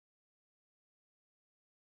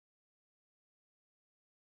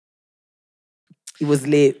He was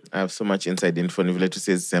late. I have so much inside info. If let to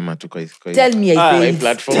say Sema to Koi. Tell me, I say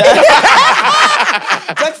platform.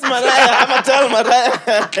 Text Mariah. I'ma tell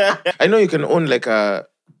Mariah. I know you can own like a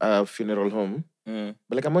funeral home, but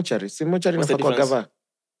like a mortuary. See, mortuary What's the na difference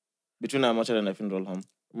between a mortuary and a funeral home?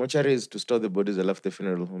 Mortuary is to store the bodies that left the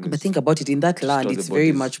funeral home. But think about it, in that land, it's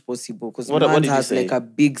very much possible because man has like a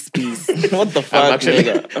big space. What the fuck? Actually,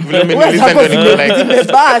 The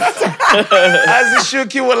bus. As the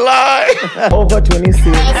Shuki will lie. Over 26.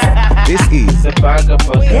 This is The Bagger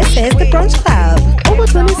Podcast. This is the Brunch Club. Over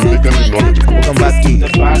 26. welcome back to The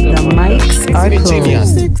mics are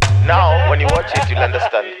closed. Now, when you watch it, you'll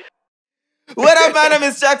understand. What up, my name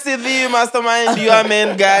is Chaxy, the mastermind, your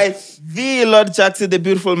main guy. The Lord Chaxy, the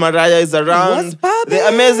beautiful Mariah is around. What's poppin'? The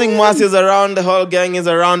amazing Mwass is around. The whole gang is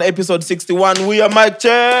around. Episode 61. We are mic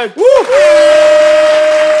check. Woo!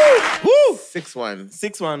 Woo! 6-1.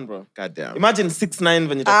 6-1, bro. Goddamn. Imagine 6-9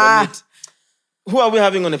 when you talk it. Who are we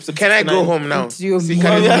having on episode 69? Can I go home now? It's you. See, Oh,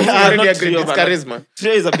 charisma. yeah, You already not agreed. you, It's but charisma.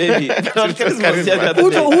 Trey is a baby. Charisma was here the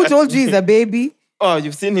other day. Who told you he's a baby? Oh,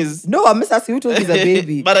 you've seen his... No, I'm just asking who told you he's a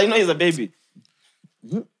baby. But I know he's a baby.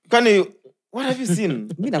 Can you... What have you seen?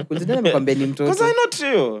 Because Because I know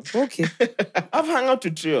Trio. Okay. I've hung out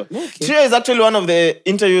with Trio. Okay. Trio is actually one of the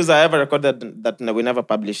interviews I ever recorded that we never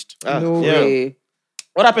published. No yeah. way.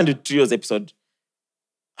 What happened to Trio's episode?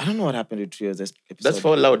 I don't know what happened to Trio's episode. That's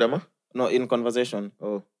for loud, Amma. No, in conversation.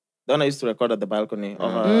 Oh. The one I used to record at the balcony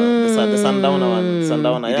of the Sundowner one.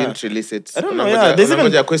 Sundowner, You yeah. didn't release it. I don't know, yeah. There's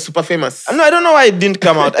even... You're super famous. No, I don't know why it didn't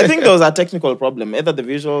come out. I think there was a technical problem. Either the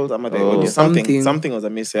visuals or the audio. Something was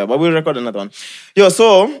amiss here. But we'll record another one. Yo,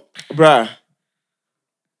 so, bruh.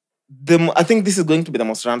 I think this is going to be the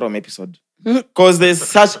most random episode. Because there's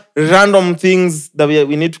such random things that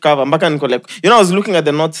we need to cover. I was looking at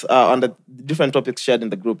the notes on the different topics shared in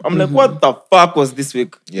the group. I'm like, what the fuck was this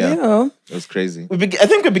week? Yeah. It was crazy. I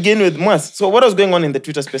think we begin with Mwass. So what was going on in the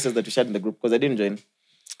Twitter spaces that we shared in the group? Because I didn't join.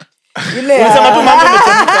 What was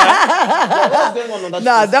going on that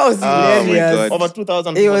Nah, that was hilarious. God. Over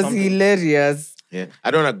 2,000 It people was something. hilarious. Yeah. I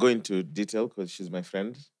don't want to go into detail because she's my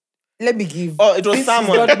friend. Let me give. Oh, it was this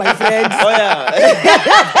someone. is not my friend. Oh, yeah.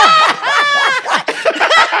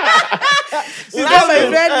 She's not my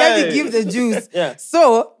friend. Let me give the juice. Yeah.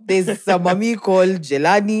 So, there's a mommy called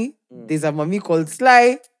Jelani, there's a mommy called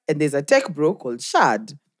Sly, and there's a tech bro called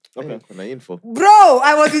Shad. Okay. Kuna info. Bro,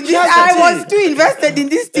 I was too invested in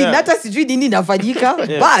this thing. Yeah. Nata sijui nini inafanyika.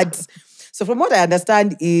 Yeah. But, so from what I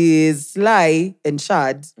understand is Sly and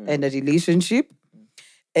Shad in a relationship.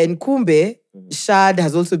 And Kumbe, Shad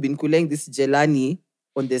has also been kuling this Jelani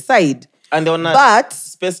on the side. And they were not But,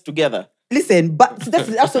 space together. listen, but so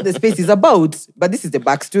that's what the space is about. But this is the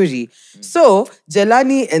backstory. So,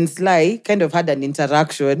 Jelani and Sly kind of had an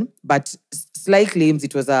interaction, but Sly claims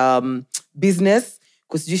it was business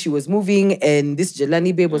because she was moving and this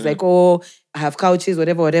Jelani babe was like, oh, I have couches,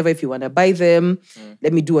 whatever, if you want to buy them,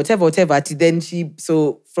 let me do whatever. Then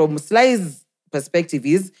so from Sly's perspective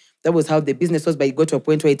that was how the business was, but it got to a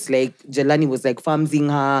point where it's like Jelani was like farmsing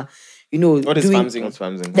her, What is farmsing? What's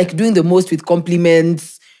farmsing? like doing the most with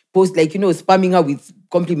compliments, spamming her with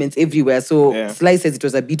compliments everywhere. So Sly says it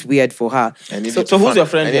was a bit weird for her. So who's your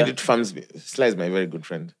friend I here? needed farms. Sly is my very good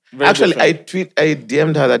friend. Very Actually, good friend. I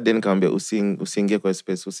DM'd her that day nikamwambia usiingie kwa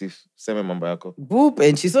space, usiseme mambo yako. Boop,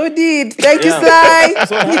 and she so did. Thank you, Sly.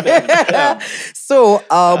 So what happened? Yeah. So,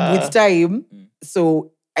 with time,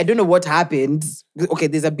 so I don't know what happened. Okay,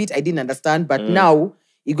 there's a bit I didn't understand, but now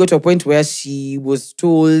it got to a point where she was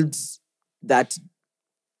told that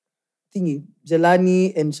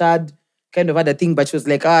Jelani and Shad kind of had a thing, but she was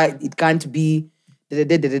like, it can't be.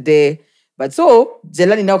 But so,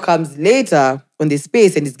 Jelani now comes later on the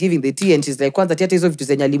space and is giving the tea, and she's like, kwanza tiata hizo vitu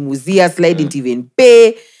zenye alimuzia, Sly didn't even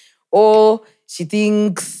pay. Or she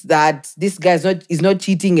thinks that this guy is not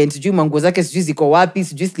cheating and sijui manguo zake sijui ziko wapi,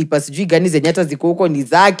 sijui slippers sijui gani zenye hata ziko huko ni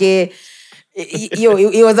zake.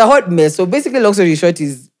 It was a hot mess. So basically, long story short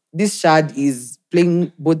is this Shad is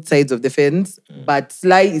playing both sides of the fence, but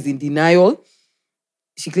Sly is in denial.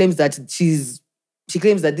 She claims that this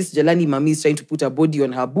Jelani mami is trying to put her body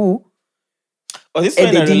on her boo. Oh, this is And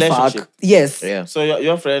in they a didn't relationship. fuck. Yes. Yeah. So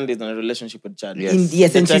your friend is in a relationship with Chad. Yes.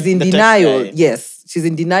 Yes, and she's in the tech denial. guy. Yes, she's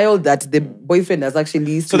in denial that the boyfriend has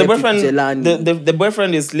actually So the slept boyfriend, with Jelani. the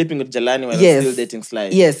boyfriend is sleeping with Jelani while Yes. still dating Sly.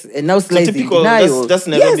 Yes, and now So Sly is in typical, denial. that's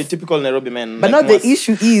Nairobi, Yes. typical Nairobi man. But like now the Mwass.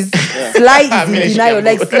 issue is Sly is in Maybe she denial. can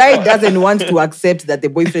Like go. Sly doesn't want to accept that the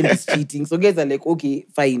boyfriend is cheating. So guys are like, okay,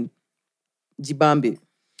 fine. Jibambe.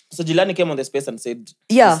 So Jelani came on the space and said,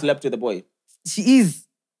 Yeah. he slept with the boy. She is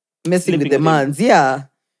messing Sleeping with the with him. mans, yeah.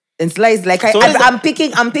 And Sly is like, I'm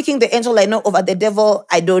picking the angel I know over the devil.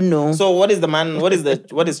 I don't know. So what is the man? What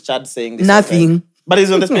is Chad saying? This Nothing. time? But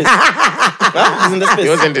he's on the space. Huh? He's in the space. He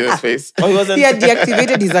wasn't in the space. Oh, he wasn't. He had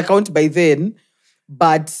deactivated his account by then.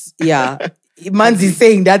 But yeah, Manzi is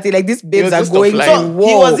saying that like these babes are just going to offline. war.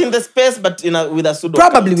 He was in the space, but with a pseudo.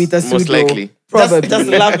 Probably account. with a pseudo. Most likely. Probably. Just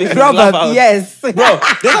laugh if you Probably, laugh out. yes. Bro,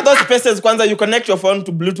 these are those spaces, Kwanzaa, you connect your phone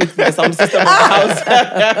to Bluetooth the sound system of the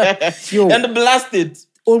house Yo. and blast it.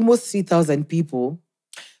 Almost 3,000 people.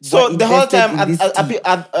 So were the whole invested time, in this tea.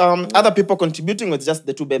 other people contributing with just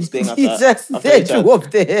the two babes going after. It's just after the each other. two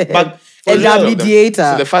of them. But for and real, a mediator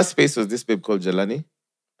So the first space was this babe called Jelani.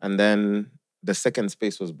 And then the second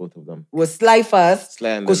space was both of them. was Sly first. Sly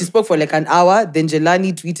and Because she then- spoke for like an hour. Then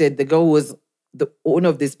Jelani tweeted, the girl who was the owner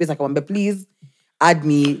of the space, I come please add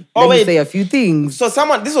me. Oh, Let me wait. say a few things. So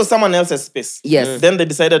this was someone else's space. Yes. Then they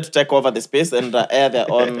decided to take over the space and air their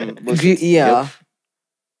own bullshit. Yeah.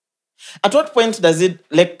 At what point does it,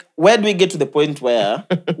 like, where do we get to the point where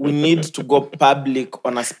we need to go public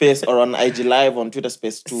on a space or on IG Live, on Twitter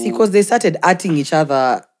Space to... See, because they started atting each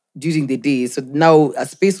other during the day. So now a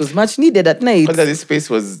space was much needed at night. Because this space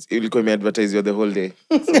was, ilikuwa imeadvertise you the whole day.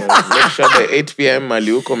 So make sure the 8 p.m.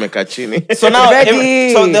 maliuko mekachini. So now,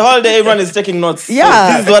 Ready. so the whole day everyone is taking notes. Yeah.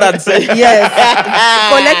 So this is what I'd say. Yes.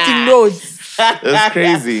 Collecting notes. That's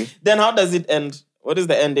crazy. Then how does it end? What is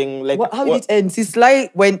the ending? Like, How did it end? See,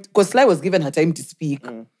 Sly went, because Sly was given her time to speak.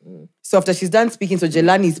 So after she's done speaking, so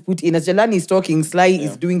Jelani is put in. As Jelani is talking, Sly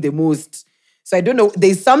is doing the most. So I don't know.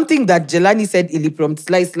 There's something that Jelani said ili prompt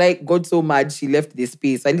Sly. Sly got so mad, she left the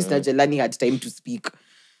space. So at least now Jelani had time to speak.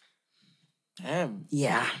 Damn.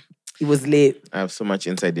 Yeah. It was late. I have so much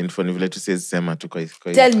inside info. If let's say Sema to koi.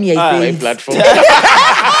 Tell me, I My say. platform.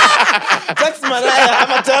 Text Mariah. I'm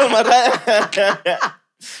going to tell Mariah.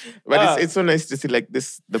 But it's so nice to see like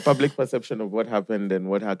this, the public perception of what happened and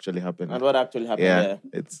what actually happened. And what actually happened Yeah, there.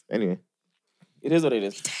 it's anyway. It is what it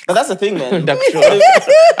is. But that's the thing, man.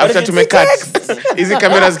 After to make cuts, easy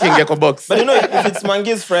cameras can get a box. But you know, if it's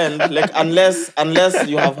Mangi's friend, like unless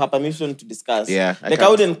you have her permission to discuss, Yeah, I like I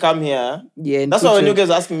can't. wouldn't come here. Yeah, and That's why when put you your- guys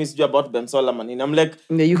asking me about Ben Solomon, and I'm like,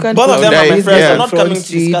 Yeah, you can't both of put them your are my Yeah, friends. yeah. I'm not front coming to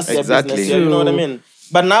street. discuss their Exactly. business here. You know what I mean?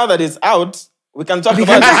 But now that it's out, we can talk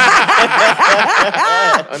about it.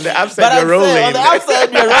 On the upside, But I'd you're rolling. say, on the outside,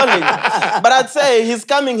 we're rolling. But I'd say he's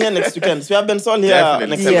coming here next weekend. So we have Ben Sol here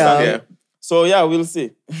Definitely. next Yeah. Sunday. Yeah. So yeah, we'll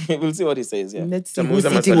see. We'll see what he says. Yeah. Let's see Tamuza who's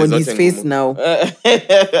sitting on his Masalizote face ngumu. now.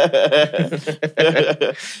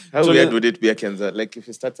 How So weird the- would it be, Akenza? Like if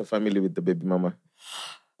he starts a family with the baby mama.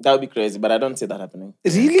 That would be crazy, but I don't see that happening.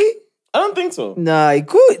 Really? I don't think so. Nah, it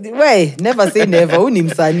could. Wait, never say never. Uni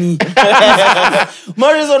msanii.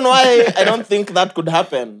 More reason why I don't think that could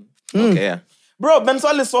happen. Okay, yeah. Bro, Ben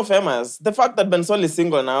Sol is so famous. The fact that Ben Sol is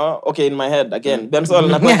single now, okay, in my head, again, Ben Sol,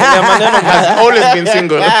 Has always been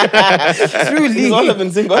single. Truly. he's always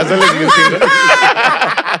been single. Has always been single.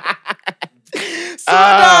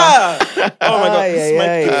 Soda! Oh my God, Ay, this ay, mic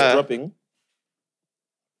ay. keeps dropping.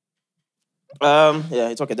 Yeah,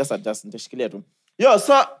 it's okay, just adjust. Nitashikilia tu. Yo,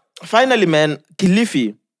 so finally, man,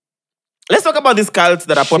 Kilifi. Let's talk about these cults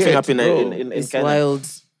that are popping Shit, up in bro. It's Kenya. wild.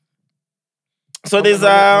 So there's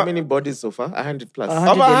How many bodies so far? 100 plus.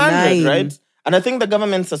 Uh-huh. over 100, 109. right? And I think the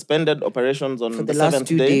government suspended operations on For the the last 7th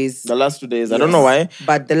 2 day. days. The last 2 days. I Yes. don't know why.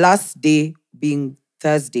 But the last day being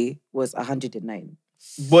Thursday was 109.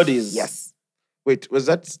 Bodies. Yes. Wait, was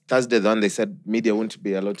that Thursday the one they said media won't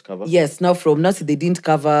be allowed to cover? Yes. Now from now, they didn't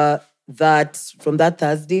cover that from that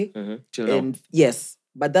Thursday. Till now. And yes.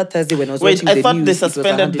 But that Thursday when I was Wait, watching I the thought news, they it was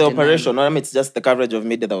suspended the 109. operation. Or I mean, it's just the coverage of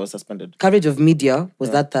media that was suspended. Coverage of media was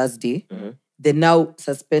that Thursday. Mm-hmm. The now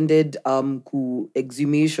suspended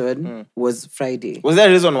exhumation was Friday. Was there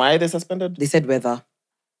a reason why they suspended? They said weather,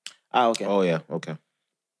 Ah, okay. Oh, yeah, okay.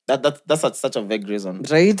 That's such a vague reason.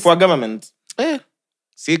 right? For a government.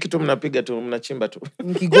 Si kitu mnapiga tu, mnachimba tu.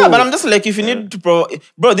 Yeah, but I'm just like, if you need to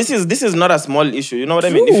bro, this is not a small issue. You know what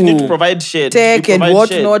I mean? If you need to True. provide shade, Tech you and provide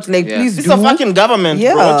shade. whatnot, like Yeah. please This do. is a fucking government,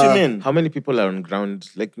 bro. What you mean? How many people are on ground?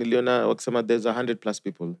 Like Niliona Oksema, there's 100 plus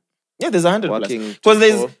people. Yeah, there's 100 plus. Walking Because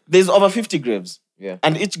to there's over 50 graves. Yeah.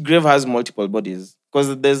 And each grave has multiple bodies.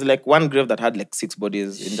 Because there's like one grave that had like 6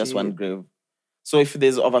 bodies in just one grave. So if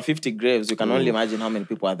there's over 50 graves, you can only imagine how many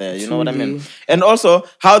people are there. You know what I mean? Truly. And also,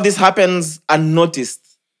 how this happens unnoticed.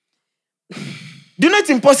 Do you know it's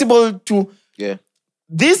impossible to... Yeah.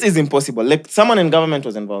 This is impossible. Like, someone in government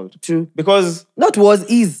was involved. True. Because... Not was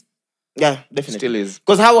is. Yeah, definitely. Still is.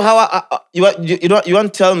 Because you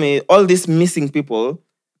want to tell me all these missing people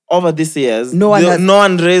over these years, No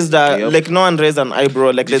one raised Yep. no one raised an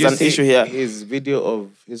eyebrow. Like Did there's you an see issue here. His video of,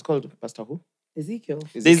 he's called Pastor who? Ezekiel.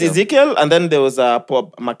 There's Ezekiel, and then there was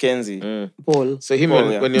Pop McKenzie. Paul. So him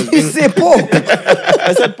Paul, when he was You being say Pope.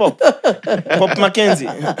 I said Pop. Pop McKenzie.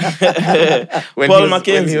 when Paul he was, when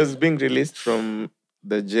he McKenzie. was being released from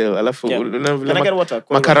the jail. Alafu Can I get water?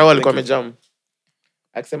 Makarao alikuwa amejam.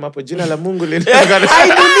 Akisema hapo jina la Mungu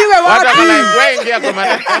Ainuliwe wapi? Wengi kwa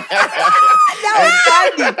maana.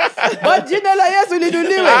 But jina la Yesu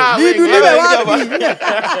linuliwe. Ah, Linuliwe wapi?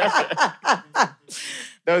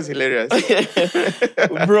 That was hilarious.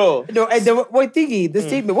 Bro. No, and the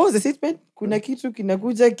statement, what was the statement? Kuna kitu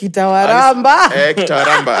kinakuja kitawaramba.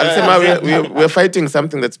 Kitawaramba. Alisema we're fighting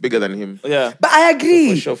something that's bigger than him. Yeah. But I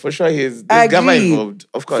agree. For sure there's I government agree. involved,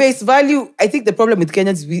 of course. Face value, I think the problem with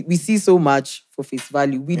Kenyans, we see so much for face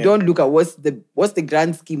value. We don't look at what's the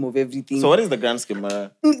grand scheme of everything. So what is the grand scheme?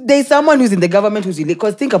 There's someone who's in the government who's really,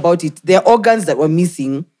 because think about it, there are organs that were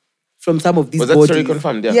missing from some of these Was that bodies. story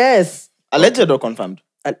confirmed? Yeah. Yes. Alleged or confirmed?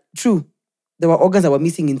 True. There were organs that were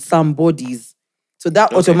missing in some bodies. So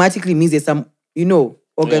that automatically means there's some,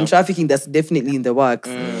 organ trafficking that's definitely in the works.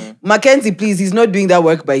 McKenzie, please, he's not doing that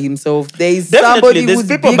work by himself. There is somebody there's who's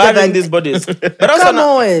people bigger burying than these bodies. But also Come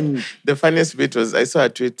on. The funniest bit was I saw a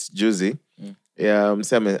tweet juicy. Yeah,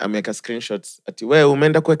 I make a screenshot. Ati, wewe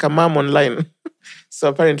umeenda kuweka mom online. So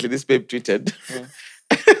apparently this babe tweeted.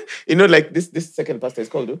 Like this second pastor is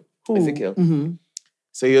called who? Ezekiel. Mm-hmm.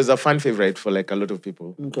 So he was a fan favorite for like a lot of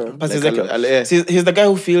people. Okay. Pastor Ezekiel. He's the guy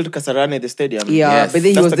who filled Kasarani the stadium. Yeah, Yes. but then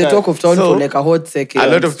he That's was the the guy. talk of town So, for like a hot second. A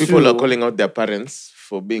lot of people True. are calling out their parents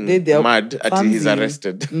for being They're mad at he's fancy.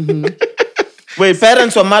 arrested. Wait,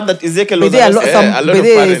 parents were mad that Ezekiel But was there are arrested? A lot of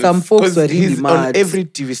parents. some folks 'Cause were really he's mad. on every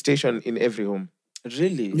TV station in every home.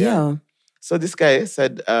 Really? Yeah. So this guy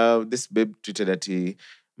said, this babe tweeted that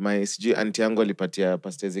my sijui auntie yangu alipatia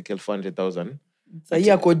Pastor Ezekiel 400,000. Sahii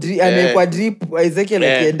amekwa drip Ezekiel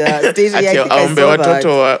akienda stage Ati yake. aombe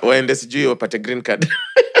watoto waende sijui wapate green card.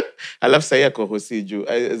 Alafu sahii ako hosi juu.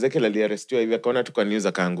 Ezekiel aliarestiwa hivi akaona tu kwa news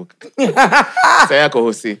akaanguka. Sahii ako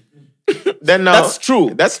hosi. Then now, That's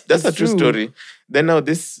true. That's a true story. Then now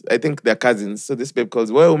this, I think they're cousins. So this babe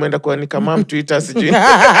calls, wewe umeenda kuanika mam Twitter sijui.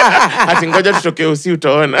 Ati ngoja tutoke hosi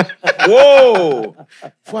utaona. Whoa!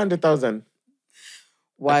 400,000.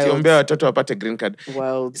 Wild. Atiombea watoto wapate green card.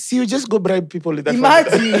 Wild. See, you just go bribe people with that.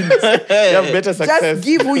 Imagine. You have better success. Just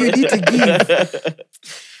give who you need to give.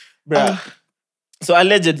 Bruh. So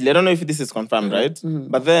allegedly, I don't know if this is confirmed, right?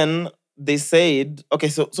 But then they said, okay,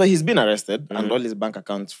 so he's been arrested and all his bank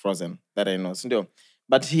accounts frozen, that I know. So,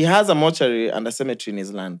 but he has a mortuary and a cemetery in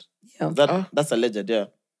his land. Yeah. That's alleged, yeah.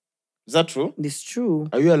 Is that true? It's true.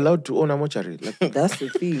 Are you allowed to own a mortuary? Like, That's the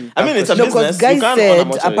thing. I mean, it's a No, business. because guys You can't own a said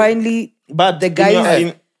mortuary. apparently But the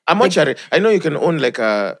guys a mortuary. I know you can own like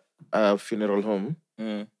a funeral home,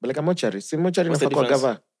 but like a mortuary. See, mortuary What's the nafaa kuwa difference?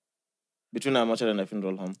 gava. between a mortuary and a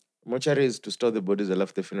funeral home. Mortuary is to store the bodies that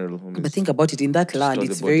left the funeral home. But think about it, in that land, store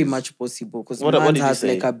the it's very bodies. much possible because What man did you has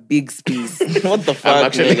say? like a big space. What the fuck? I'm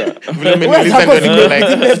actually nigga? Where's that possible?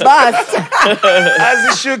 Like, bust.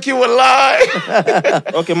 Azishuki will lie.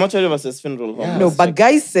 Okay, mortuary versus funeral home. No, but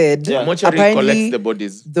guys said Yeah. Mortuary apparently collects the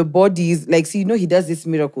bodies. the bodies, like, see, he does this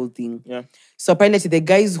miracle thing. Yeah. So apparently the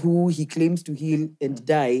guys who he claims to heal and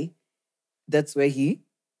die, that's where he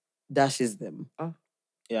dashes them.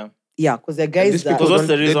 Yeah. Yeah, because the And guys these that... people What's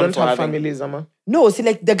the they reason don't for have having- families, Ama. No, see,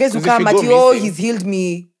 like, the guys who 'Cause if come you at go you, oh, missing- he's healed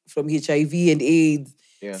me from HIV and AIDS.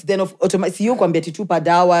 Yeah. So then automatically, you kwambia titupa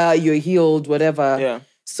dawa, you're healed, whatever. Yeah.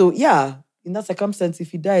 So yeah, in that circumstance,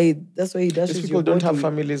 if you die, that's why he dashes These your people don't have body.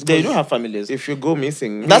 families. They 'cause do have families. If you go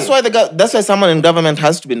missing, That's why that's why someone in government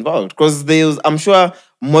has to be involved. Because I'm sure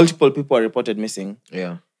multiple people are reported missing.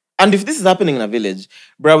 Yeah. And if this is happening in a village,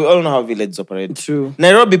 bro, we all know how villages operate. True.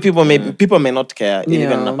 Nairobi people may not care,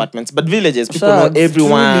 even in Yeah. apartments. But villages, people Shucks, know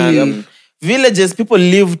everyone. truly. Villages, people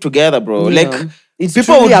live together, bro. Yeah. Like It's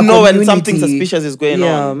people truly would a know when community. something suspicious is going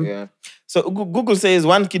Yeah. on. Yeah. So Google says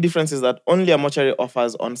one key difference is that only a mortuary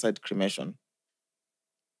offers on-site cremation.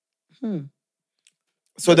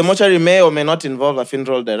 So the mortuary may or may not involve a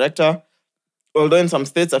funeral director. Although in some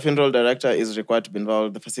states, a funeral director is required to be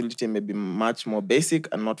involved, the facility may be much more basic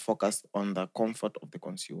and not focused on the comfort of the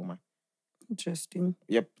consumer. Interesting.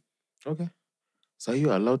 Yep. Okay. So are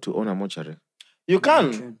you allowed to own a mortuary? You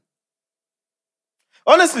can.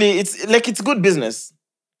 Honestly, it's good business.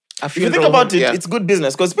 If you think about it, it's good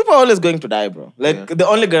business because people are always going to die, bro. Like the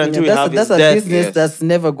only guarantee we have is that's a death. business Yes. that's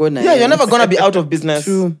never gonna Yeah, you're end. never gonna be out of business.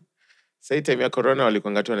 True. Say time ya corona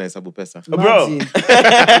walikuanga tu wanahesabu pesa. Bro. Imagine.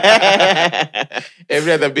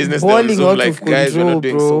 Every other business Balling they Zoom out like of guys we're control, not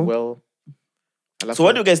doing so bro. well. So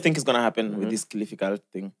what do you guys think is gonna happen with this Kilifi cult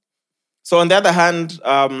thing? So on the other hand,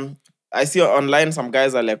 I see online some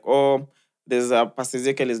guys are like, oh, there's a Pastor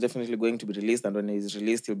Ezekiel is definitely going to be released, and when he's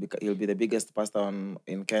released, he'll be the biggest pastor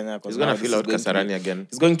in Kenya. He's gonna fill out Kasarani again.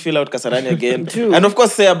 He's going to fill out Kasarani again. True. And of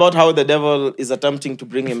course say about how the devil is attempting to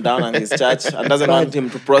bring him down on his church and doesn't want him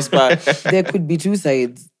to prosper. There could be two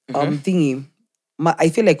sides. Thingy. I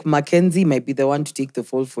feel like McKenzie might be the one to take the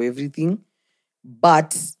fall for everything.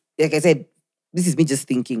 But, like I said, this is me just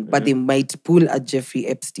thinking, but they might pull a Jeffrey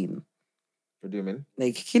Epstein. What do you mean?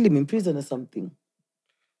 Like, kill him in prison or something.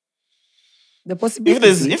 The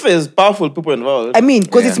possibility. If there's powerful people involved. I mean,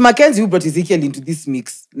 because it's McKenzie who brought Ezekiel into this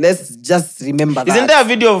mix. Let's just remember that. Isn't there a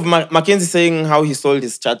video of McKenzie saying how he sold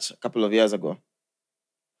his church a couple of years ago?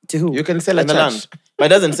 To who? You can sell a In the church. land. But it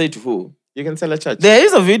doesn't say to who. You can sell a church. There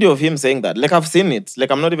is a video of him saying that. Like, I've seen it.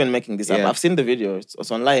 Like, I'm not even making this up. Yeah. I've seen the video.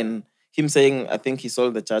 It's online. Him saying, I think he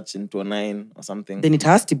sold the church in 2009 or something. Then it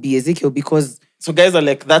has to be Ezekiel because... So guys are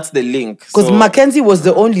like, that's the link. Because McKenzie was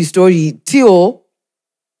the only story. Theo,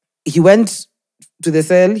 he went to the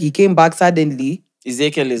cell. He came back suddenly.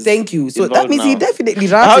 Ezekiel is Thank you. So that means he definitely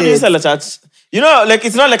How ratted. do you sell a church? You know, like,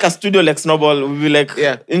 it's not like a studio like Snowball. We'll be like,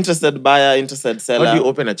 interested buyer, interested seller. How do you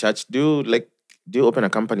open a church? Do you open a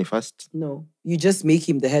company first? No. You just make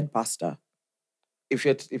him the head pastor. If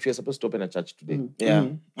you're supposed to open a church today, Yeah.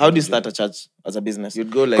 How do you start a church as a business? you'd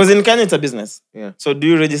go like... Because in Kenya, it's a business. Yeah. So do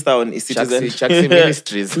you register on eCitizen? Chaxy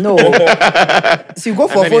Ministries. No. So you go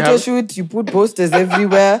for a then you photo have- shoot, you put posters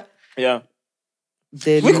everywhere. Yeah.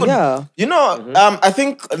 Then, We could- yeah. You know, I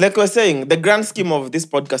think, like we're saying, the grand scheme of this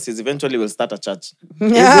podcast is eventually we'll start a church.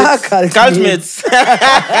 Yeah, Cultmates.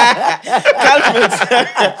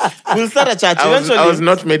 Cultmates. We'll start a church. Eventually, I was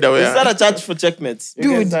not made we'll aware. start a church for checkmates.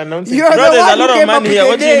 You guys Dude, are announcing- you're Bro, the there's one a lot who of came money up here. with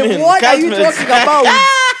What the do you name. mean? What are you Cultmates. talking about?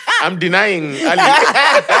 I'm denying.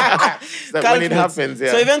 That when it Cultmates. happens,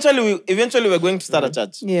 So eventually we're going to start a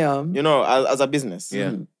church. Yeah. You know, as a business. Yeah.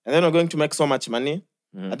 And then we're going to make so much money.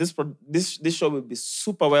 And this show will be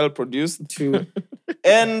super well produced. True.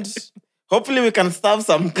 And hopefully we can starve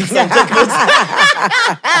some checkmates.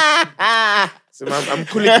 So I'm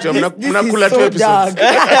cool it. I'm not This cool is at two so episodes. dark.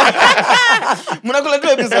 Munakula 2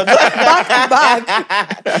 episodes. Back to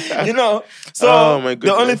back. You know, so Oh, my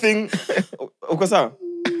the only goodness. thing, Okosa.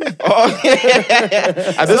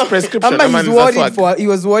 Are those prescription? Amma, Man, he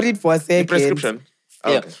was worried for a second. prescription.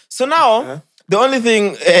 Yeah. Okay. So now, the only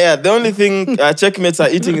thing checkmates are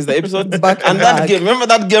eating is the episode. Back And to that back. game, remember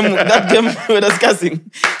that game we were discussing?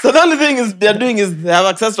 So the only thing they're doing is they have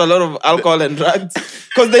access to a lot of alcohol and drugs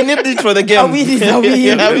because they need it for the game. A weed is a weed.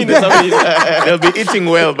 Yeah, a weed is a weed. They'll be eating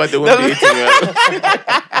well, but they won't be eating well.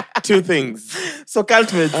 Two things. So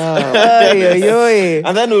cultmates. Ay, ay, ay.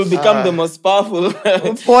 And then we'll become the most powerful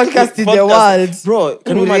Podcast in the world. Bro,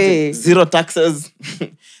 can you Hooray. imagine? Zero taxes.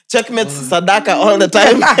 Checkmates, Sadaka all the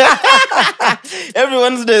time. Every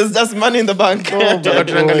Wednesday is just money in the bank. Tuna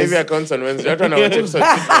tunaangalia hivi accounts on Wednesday. Watu wanawacha episode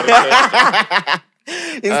 6.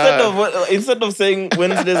 Instead of saying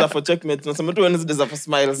Wednesdays are for checkmates, no, some Wednesdays are for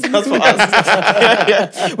smiles. That's for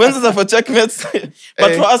us. Wednesdays are for checkmates,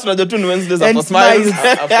 but for us, Rajatun, Wednesdays are And for smiles.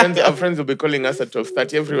 Our friends will be calling us at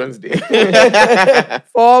 12:30 every Wednesday.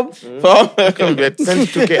 Form. Come get sent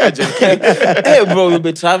to K urgently. Hey, bro, we'll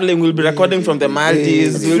be traveling. We'll be recording from the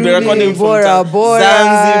Maldives. We'll be recording from Bora, Bora,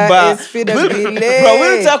 Zanzibar. it's finna be lit. Bro,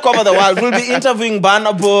 we'll take over the world. We'll be interviewing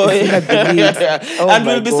Burna Boy. finna be lit. Oh And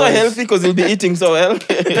my we'll be so gosh. healthy because we'll be eating so well.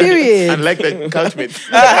 Period. Unlike the couchmates.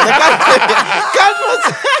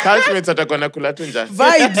 Couchmates atakuwa nakula tu njaa.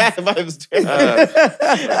 Vibes.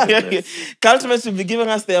 Cultmates will be giving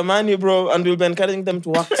us their money, bro, and we'll be encouraging them to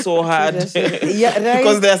work so hard. Yeah, right.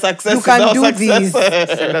 Because their success You is can our do success.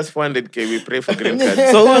 this. Send us 400K. We pray for green cards.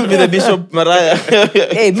 So who will be the Bishop Mariah?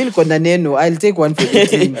 Hey, mi niko na neno. I'll take one for the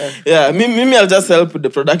team. Yeah, Mimi, I'll just help with the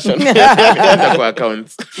production. Enda kwa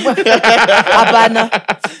accounts. Hapana.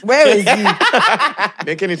 Where is he?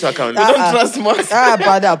 Make any to account. We don't trust Mwass.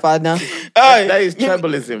 Hapana. Aye. That is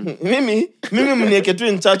tribalism. Mimi mnieke tu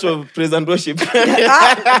in charge of praise and worship.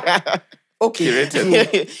 Okay.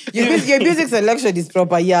 Curated. Your music selection is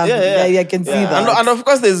proper. Yeah, I can see that. And of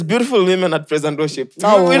course, there's beautiful women at praise and worship.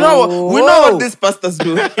 Oh. We know what these pastors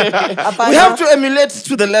do. We have to emulate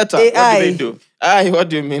to the letter. AI. What do they do? Aye, what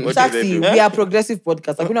do you mean? What do they Chaxy, do? we are progressive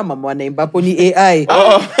podcast. Hakuna mama wanaimba hapo ni AI.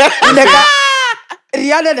 Oh. Like,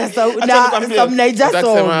 Rihanna na nikwambie. some Niger That's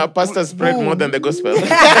song. why pastors spread more than the gospel.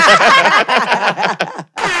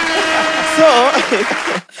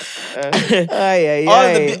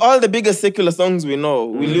 All the biggest secular songs we know,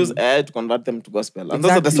 we'll use AI to convert them to gospel. And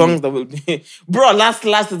those are the Exactly. songs that will be, bro, last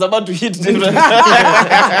is about to hit different.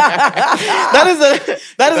 that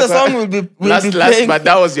is a song we'll be Last, playing. but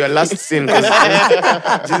that was your last sin.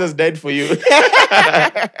 'Cause Jesus died for you.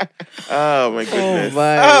 Oh my Oh goodness.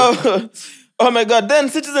 my. Oh, Oh my God. Then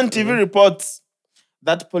Citizen TV reports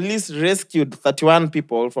that police rescued 31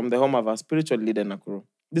 people from the home of a spiritual leader in Nakuru.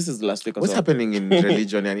 This is last week or What's so. happening in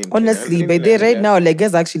religion and in Honestly, Kenya? but they right now, like,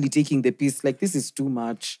 guys actually taking the piece. Like, this is too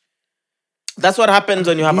much. That's what happens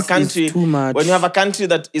when you have This a country. is too much. When you have a country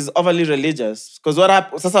that is overly religious. Because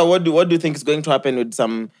what do you think is going to happen with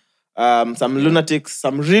some lunatics,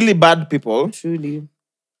 some really bad people Truly.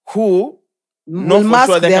 who Will know for mask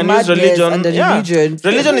sure they their can use madness religion. under Yeah. religion.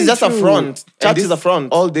 Religion is Very just a true. front. And Church this- is a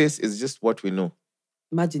front. All this is just what we know.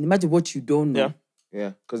 Imagine what you don't know. Yeah.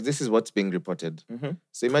 Yeah, because this is what's being reported.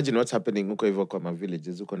 So imagine what's happening huko hivyo kwa ma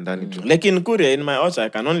villages huko ndani tu. Like in Korea, in my orchard, I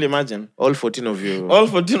can only imagine. All 14 of you. All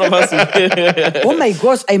 14 of us. Oh my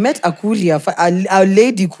gosh, I met a courier, a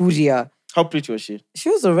lady courier. How pretty was she? She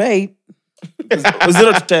was alright.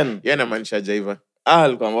 0 to 10. Yeah, na manisha jaiva.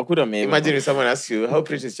 Alikuwa Wakuria maybe. Imagine if someone asks you, how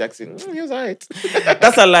pretty is Chaxy? He was alright.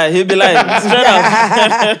 That's a lie. He'll be lying. Straight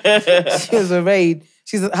up. She was alright.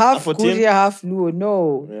 She's half 14? courier, half Luo.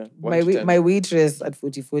 No. Yeah, 1 to 10. My waitress at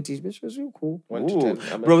 4040, but she was really cool. 1 to Ooh.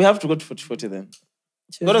 10. Bro, we have to go to 40 then.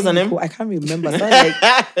 She What was her really name? cool. I can't remember. Something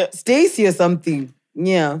like Stacy or something.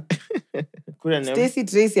 Yeah. Korean name. Stacy,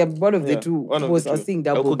 Tracy, one of Yeah, the two. one of Was the I two. think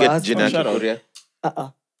How that could get was Gina shout to out. Korea?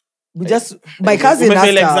 We just my cousin Umefail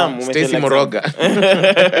asked exam. her. Umefail Stacy exam. Moroga.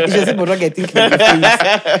 Jesse Moroga, I think. in the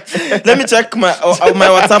face. Let me check my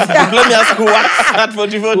WhatsApp group. Let me ask who works at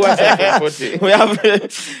 40. Who was at 40? We have a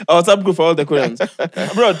WhatsApp group for all the Koreans.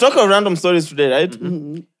 Bro, talk of random stories today, right?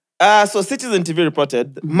 So Citizen TV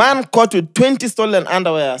reported, man caught with 20 stolen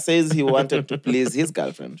underwear says he wanted to please his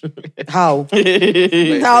girlfriend. How?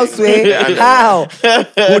 How, Sway? How?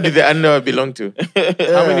 Who did the underwear belong to?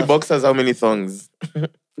 How many boxers? How many thongs?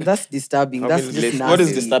 That's disturbing. How That's many just laces? nasty. What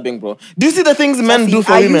is disturbing, bro? Do you see the things men do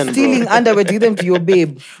for Are women, you stealing bro? underwear to give them to your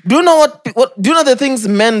babe? Do you know what? Do you know the things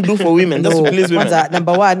men do for women just to please women? Kwanza,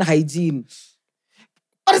 number one, hygiene.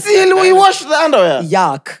 But see, we wash the underwear.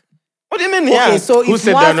 Yuck. What do you mean? Okay, Yeah. so Who if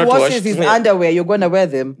said they're Mwass not washes washed? his Yeah. underwear, you're gonna wear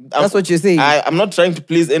them. That's what you're saying. I'm not trying to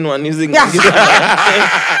please anyone using.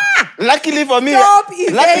 Luckily for me, Stop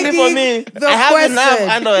luckily for me, evading the I have enough question.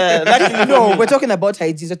 underwear. Luckily for No, me. we're talking about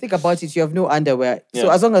hygiene. So think about it. You have no underwear. So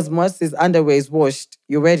Yeah. as long as Mwass's underwear is washed,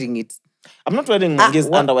 you're wearing it. I'm not wearing Mwangi's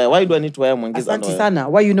what? underwear. Why do I need to wear Mwangi's Asante underwear? sana.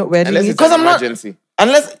 Why are you not wearing Unless it? it's Because an I'm not- emergency.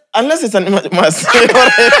 Unless it's an Mwass.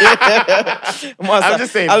 Mwass, I'm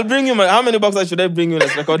just saying. I'll bring you how many boxes should I bring you in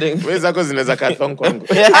this recording? Where zako zinaweza kaa thong kwangu?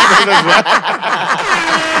 I'm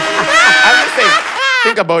just saying.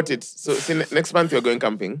 Think about it. So see, next month you're going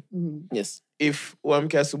camping. Yes. If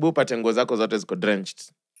uamke asubuhi upate nguo zako zote ziko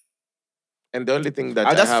drenched. And the only thing that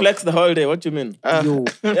I'll I just have, flex the whole day. What you mean? Yo.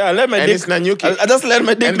 Yeah, let my and dick. it's Nanyuki. I'll just let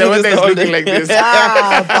my dick And the do weather this is the whole looking day. like this.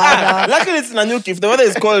 Luckily, it's Nanyuki. If the weather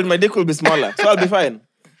is cold, my dick will be smaller. So I'll be fine.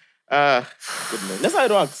 Goodness. That's how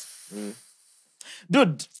it works.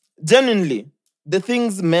 Dude, genuinely, the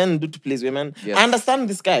things men do to please women. Yes. I understand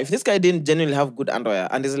this guy. If this guy didn't genuinely have good underwear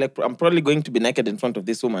and he's like, I'm probably going to be naked in front of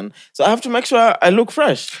this woman, so I have to make sure I look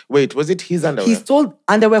fresh. Wait, was it his underwear? He stole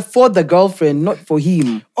underwear for the girlfriend, not for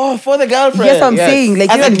him. Oh, for the girlfriend. Yes, I'm yes. saying. Like,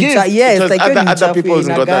 As you a know, gift. yes, It was like other people's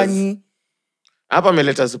brothers. Nagani. Hapa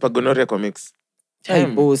ameleta super gonorrhea kwa mix. Hey,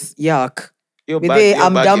 boss, yuck. Your Maybe bag- your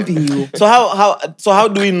I'm bag- dumping you. So how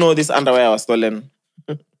do we know this underwear was stolen?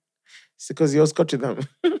 It's because you was caught with them.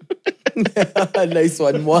 Nice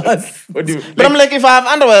one, Mwass. What do you But I'm like, if I have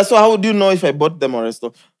underwear, so how do you know if I bought them or I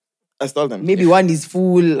stole them? Maybe one is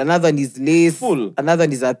full, another one is lace, Full. another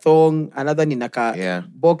one is a thong, another one in a Yeah.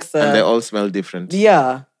 boxer. And they all smell different.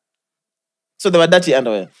 Yeah. So they were dirty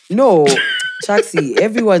underwear. No, Chaxy,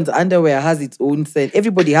 everyone's underwear has its own scent.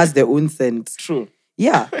 Everybody has their own scent. True.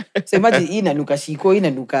 Yeah. So imagine inanuka Shiko,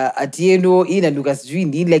 inanuka Atieno, inanuka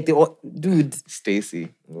Sijui, like the dude. Stacy.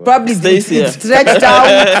 Wow. Probably Stacey, it's yeah. stretched out.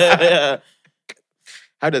 Yeah,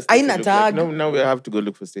 How does Aina Stacy look tag. like? Now we have to go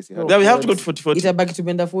look for Stacy. How Oh, does- we have to go God. to 40. Itabaki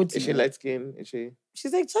tumenda 40. Is she light skin? Is she?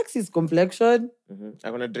 She's like Chaxy's complexion.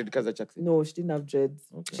 I'm gonna dread kaza Chaxy. No, she didn't have dreads.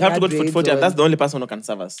 Okay. You have to go to Had 40, and dreads that's the only person who can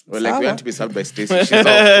serve us. Well, like we Sawa. want to be served by Stacy. She's off.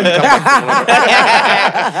 We'll come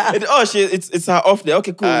back tomorrow. It's her off day.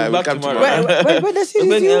 Okay, cool. We'll Back come tomorrow. tomorrow. Where does she We're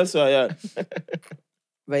going review? elsewhere, yeah.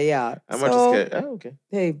 But yeah. I'm so, not scared. Okay.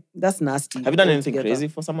 Hey, that's nasty. Have you done anything altogether. crazy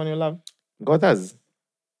for someone you love? God has.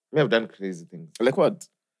 We have done crazy things. Like what?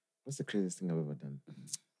 What's the craziest thing I've ever done?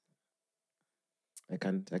 I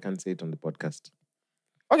can't say it on the podcast.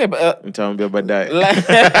 Okay, but Nitaambia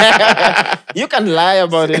baadaye. you can lie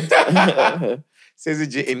about it. Says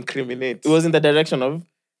it incriminate. It was in the direction of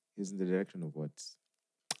He's in the direction of what?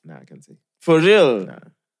 Nah, I can't say. for real. Nah.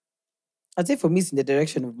 I'd say for me, it's in the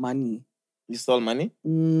direction of money. You stole money.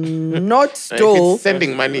 Not If stole, it's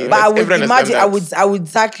sending money. but I would everyone has done imagine that. I would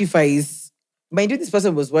sacrifice Mind you, this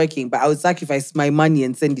person was working, but I would sacrifice my money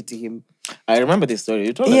and send it to him. I remember this story.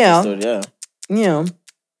 You told us Yeah. this story, yeah. Yeah.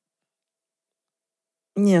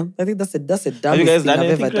 Yeah, I think that's a Have you dumbest guys thing done I've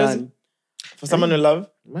anything ever crazy? done. For someone you love?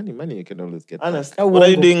 Money you can always get. Honest. I What are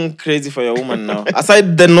you won't. doing crazy for your woman now?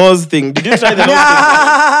 Aside the nose thing. Did you try the nose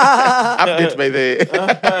Update by the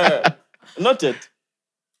thing? Not yet.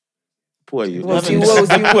 poor you. Well, she Haven't- was.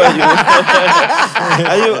 Who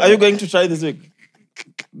are you? Are you going to try this week?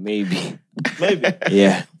 Maybe. Maybe.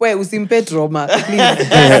 Yeah. Wait, usimpe trauma. Please.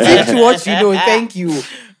 Stick to what you know. Thank you.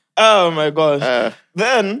 Oh my gosh.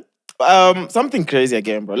 Then something crazy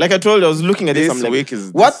again, bro. Like I told you, I was looking at this. This I'm like, week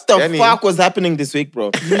is what the Danny. fuck was happening this week, bro?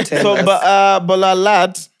 tell So, us.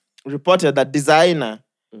 Bolalat reported that Desiigner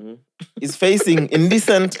is facing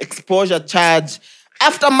indecent exposure charge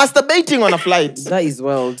after masturbating on a flight. That is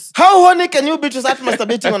wild. How horny can you be to start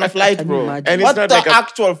masturbating on a flight, Can you bro? imagine? And it's What not the like a-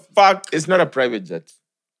 actual fuck? It's not a private jet.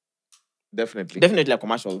 Definitely. Definitely a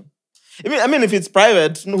commercial. I mean, if it's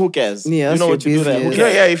private, who cares? Yeah, you know that's what you your do there. Who business. No,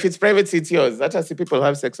 cares? yeah, if it's private, it's yours. That's how people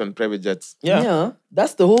have sex on private jets. Yeah.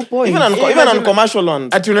 That's the whole point. Even on commercial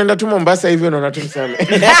ones. Ati unaenda tu Mombasa hivi unaona tu msame.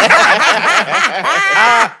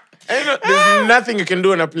 There's nothing you can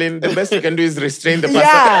do on a plane. The best you can do is restrain the person.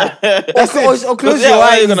 Yeah. or close Yeah, your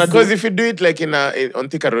what are you eyes. gonna do? Because if you do it like on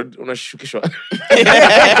Thika Road, unashukishwa.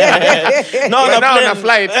 No, But now on a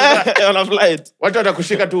flight, on a flight. watu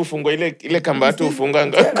watakushika tu ufungo ile kamba tu ufunga.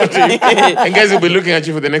 And guys will be looking at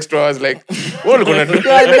you for the next 2 hours like, what are you gonna do?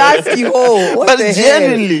 You're a nasty hole. What But the hell?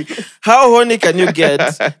 generally, how horny can you get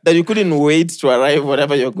that you couldn't wait to arrive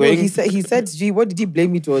wherever you're No, going? he said, gee, what did he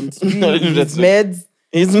blame it on? No, His that's- meds.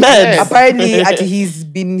 He's mad. Yes. Apparently,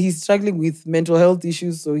 he's struggling with mental health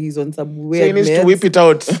issues, so he's on some So weird he needs meds. to whip it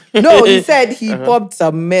out. No, he said he popped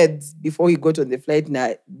some meds before he got on the flight. Na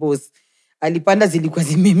boss, alipanda zilikuwa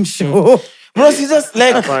zimemshow. Bro, he's just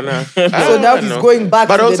like... Hapana. So now he's going back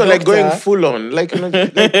But to also the like doctor. going full on. Like,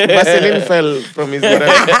 like Vaseline fell from his whatever.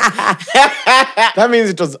 That means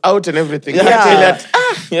it was out and everything. Yeah. Nah.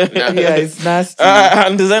 Yeah, it's nasty.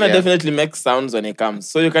 And Designer Yeah. definitely makes sounds when he comes.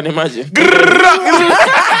 So you can imagine. Even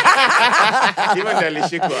the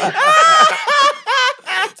alishikwa.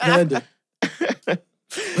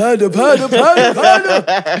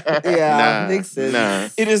 Yeah, makes sense. Nah.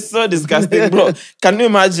 It is so disgusting, bro. Can you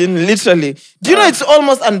imagine? Literally. Do you know it's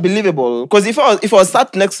almost unbelievable? Because if I was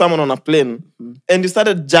sat next to someone on a plane and you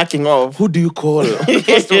started jacking off, Who do you call?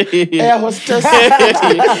 Air hostess.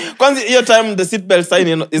 Because your time the seatbelt sign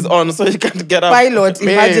is on, so you can't get up. Pilot,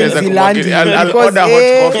 emergency Maybe landing. I'll because, order hot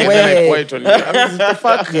coffee and then I wait. pour it on you. I mean, the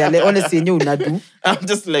fuck? Yeah, like, honestly, you unadu. I'm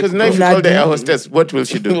just like, Because now if you call the air hostess, what will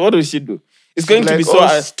she do? what will she do? It's going to Like, be so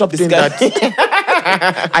stop doing disgusting.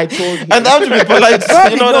 that. I told him. And I have to be polite.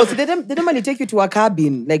 Probably You know, no. that- So they normally take you to a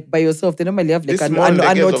cabin, like by yourself. They normally have like This a small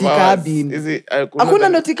naughty decades of ours, cabin. is it,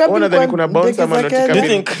 Hakuna naughty cabin Ona than kwa kuna bouncer ama ndege naughty za do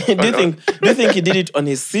you cabin? think do you think he did it on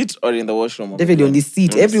his seat or in the washroom? Definitely on the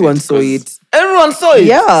seat. On the Everyone seat, saw 'cause- it. Everyone saw it.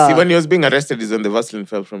 Yeah. See, when he was being arrested, he's on the Vaseline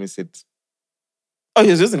fell from his seat. Oh,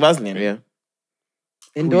 he was using Vaseline. Yeah.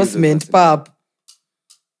 Endorsement, Vaseline? pap.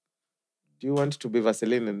 Do you want to be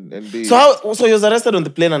Vaseline and be... So he was arrested on the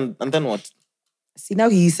plane and then what? See, now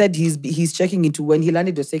he said he's checking into when he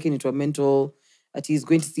landed, was taken into a mental. That he's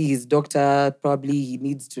going to see his doctor. Probably he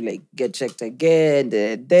needs to like get checked again.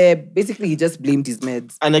 There, basically, he just blamed his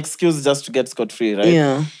meds. An excuse just to get scot-free, right?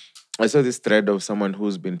 Yeah. I saw this thread of someone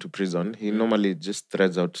who's been to prison. He normally just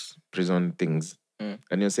threads out prison things.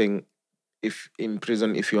 And you're saying, if in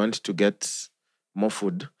prison, if you want to get more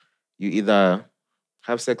food, you either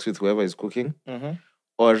have sex with whoever is cooking, Mhm.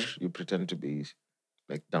 or you pretend to be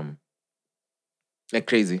like dumb, like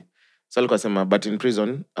crazy. So but in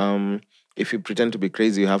prison, if you pretend to be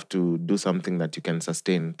crazy, you have to do something that you can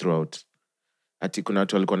sustain throughout. Ati kuna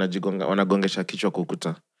watu walikuwa wanagongesha kichwa kwa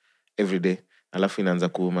ukuta every day, alafu inaanza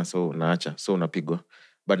kuuma, so unaacha, so unapigwa.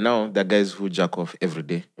 But now there are guys who jack off every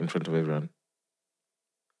day in front of everyone.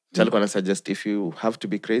 So alikuwa suggest if you have to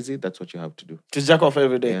be crazy, that's what you have to do. To jack off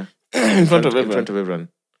every day. Yeah. In front of In everyone. front of everyone.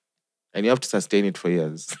 And you have to sustain it for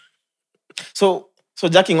years. So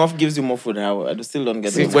jacking off gives you more food. I still don't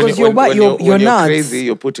get See, it. when- because you're nuts. crazy,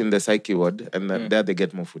 you're put in the psyche ward, and then there they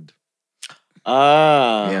get more food.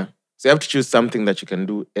 Ah. Yeah. So you have to choose something that you can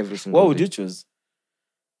do every single What day. would you choose?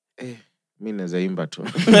 Me as a imba too.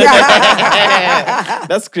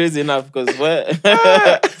 That's crazy enough because where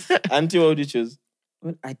Auntie, what would you choose?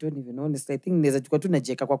 Well, I don't even know. Honestly, I think naweza chukua tu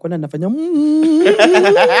najeka kwa kona nafanya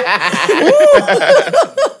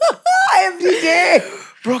every day.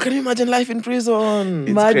 Bro, can you imagine life in prison?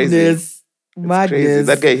 It's Madness. Crazy. Madness.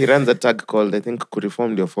 That guy, he runs a tag called, I think,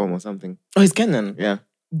 Kuriform Your Form or something. Oh, he's Kenyan. Yeah.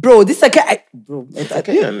 Bro, this is bro.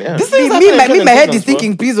 Kenyan, yeah. This is My head is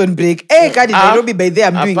thinking prison break. Hey, Kadi Nairobi by there,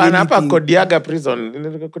 I'm doing Hapa anything. Kodiaga prison.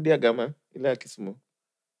 Kodiaga ma. Ile Kisumu.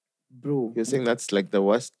 Bro. You're saying that's like the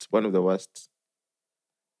worst, one of the worst.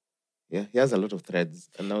 Yeah, he has a lot of threads,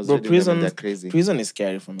 and I was reading them and they're crazy. Prison is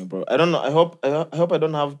scary for me, bro. I don't know. I hope I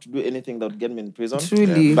don't have to do anything that would get me in prison.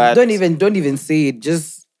 Truly, yeah, but don't even say it.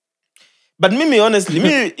 Just. But honestly,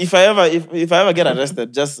 if I ever get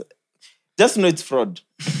arrested, just know it's fraud.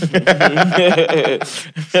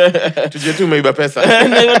 Tujue tu umeiba pesa.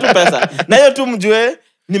 Na hiyo tu pesa. Na hiyo tu mjue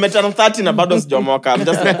nimeturn 30 na bado sijamoka. I'm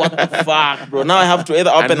just like, what the fuck, bro? Now I have to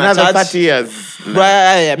either open another a church. 30 years. Bro,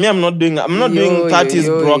 me, I'm not doing 30s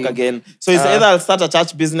broke again. So it's either I'll start a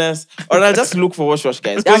church business or I'll just look for wash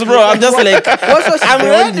guys. Because bro, I'm just like, I'm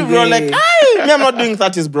ready, bro. Like, me, I'm not doing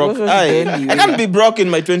 30s broke. I can't be broke in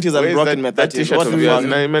my 20s and broke in my 30s. What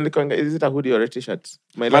the fuck? Is it a hoodie or a t-shirt?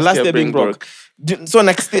 My last day being broke. So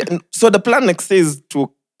the plan next day is to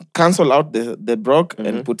cancel out the broke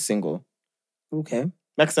and put single. Okay.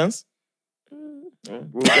 Makes sense?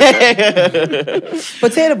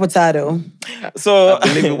 Potato. So I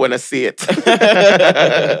believe you want to see it.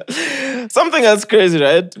 Something else crazy,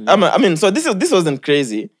 right? I mean, so this wasn't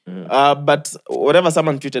crazy, but whatever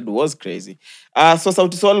someone tweeted was crazy. So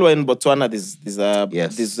Sauti Sol were in Botswana this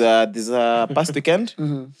past weekend.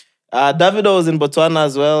 Davido was in Botswana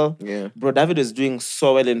as well. Yeah. Bro, Davido is doing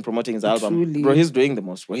so well in promoting his album. Truly. Bro, he's doing the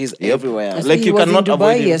most, bro. He's everywhere. I Like, see you he was cannot in Dubai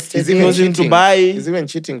avoid him. yesterday. He was in Dubai. He's even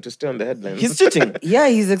cheating to stay on the headlines. He's cheating. Yeah,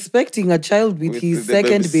 he's expecting a child with his the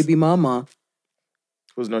second babies. baby mama.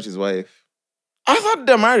 Who's not his wife. I thought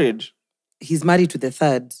they're married. He's married to the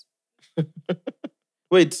third.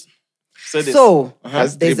 Wait. Say this. So,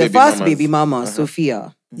 Has there's three the first mamas. baby mama,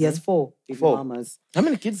 Sophia. He has four baby mamas. How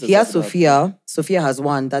many kids does He has Davido have? Sophia. Sophia has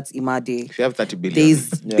one. That's Imade. If you have 30 billion.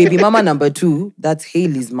 There's baby mama number 2. That's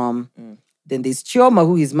Hailey's mom. Then there's Chioma,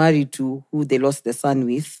 who he's married to, who they lost the son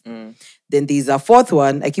with. Then there's a fourth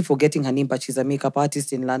one. I keep forgetting her name, but she's a makeup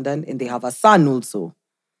artist in London. And they have a son also.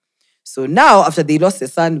 So now, after they lost the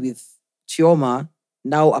son with Chioma,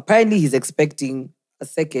 now apparently he's expecting a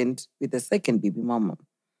second with the second baby mama.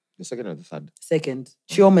 The second or the third? Second.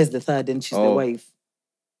 Chioma is the third, and she's the wife.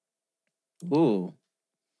 Ooh.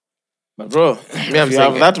 But bro, I'm if you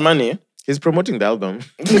have that money. He's promoting the album.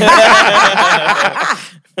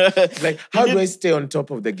 Like, how do I stay on top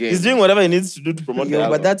of the game? He's doing whatever he needs to do to promote the album.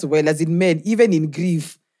 But that's well, as in men, even in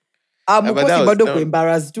grief. but that was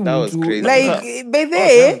embarrassed too. that was crazy. Like, by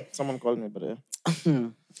there. Someone called me, but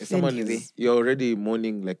You're already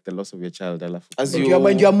mourning like the loss of your child. as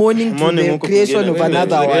You're mourning to the creation of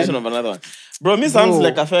another one. Bro, me sounds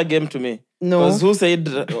like a fair game to me. No. Because who said,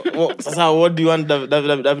 what do you want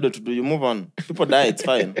Davido to do? You move on. People die, it's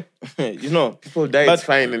fine. You know. People die, it's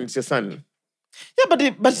fine, and it's your son. Yeah, but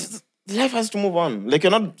life has to move on. Like,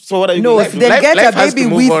 you're not. So what are you No, going to do? then get life a has baby to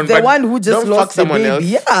move with on, the but one who just don't lost fuck the someone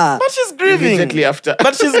baby. else. Yeah. But she's grieving. Immediately after.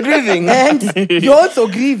 But she's grieving. And you're also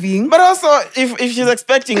grieving. But also, if she's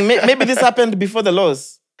expecting, maybe this happened before the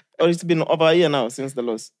loss. Or it's been over a year now since the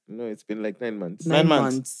loss. No, it's been like 9 months. 9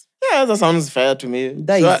 months. Yeah, that sounds fair to me.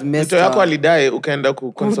 That is messed Mtoto yako up. alidae ukaenda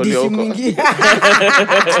kukonsole huko. Mwingi.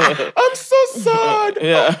 I'm so sad.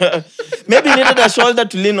 Yeah. Maybe he needed a shoulder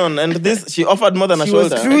to lean on, and she offered more than a She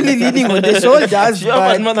shoulder. was truly leaning on the shoulders. She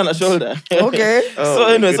offered more than a shoulder. Okay. So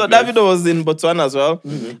anyway, so Davido was in Botswana as well.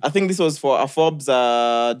 I think this was for a Forbes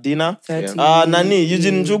dinner. 30. Nani,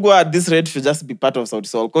 Eugene Njugwa at this rate should just be part of Sauti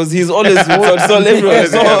Sol because he's always with Sauti Sol everywhere.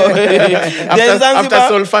 So After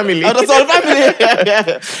Soul Family. After Soul Family.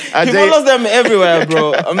 He follows them everywhere,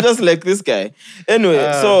 bro. I'm just like this guy.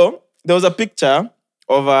 Anyway, so there was a picture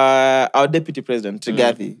of our deputy president,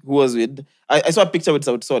 Rigathi, who was with. I saw a picture with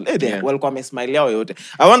Sauti Sol. Hey, they welcome smile yote.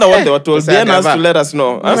 I wonder what they were told. They asked to let us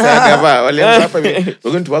know. We're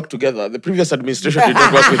going to work together. The previous administration did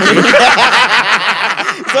not work with you.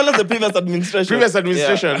 It's always the previous administration. Previous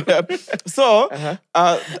administration. Yeah. So,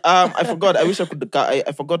 I forgot. I wish I could.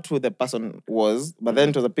 I forgot who the person was, but then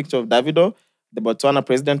it was a picture of Davido, the Botswana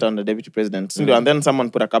president, and the deputy president. And then someone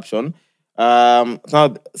put a caption,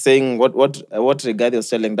 now saying what Rigathi was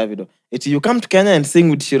telling Davido. You come to Kenya and sing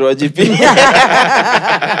with Shiroji P.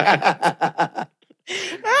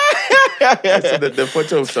 So the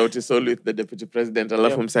photo of Sauti Sol with the deputy president,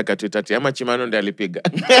 alafu msaka tweet ama Chimano ndiye alipiga.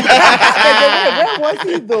 Where was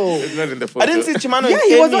he though? It's not in the photo. I didn't see Chimano Yeah,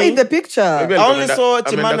 he was not in the picture. Maybe I only saw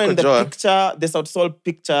Ameenda Chimano in the kujoa. picture, the Sauti Sol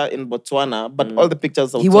picture in Botswana, but all the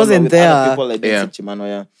pictures of He Sauti wasn't Sol with there. other people, I didn't see Chimano,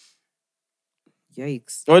 yeah.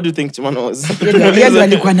 Yikes. What do you think Chimano was? Yeye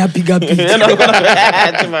alikuwa anapiga picha.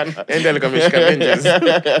 Chimano. Ende alikuwa ameshika Avengers.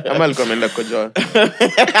 Ama alikuwa ameenda kujoa.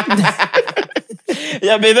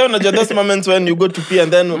 Yeah, but then those moments when you go to pee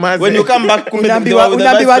and then Mazi. when you come back, kumbe they Unaambiwa were with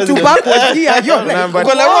the vice unaambiwa president. Tupac was here. You're like, Number-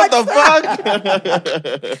 Uko like, what? what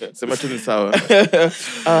the fuck? Sema tu ni sawa.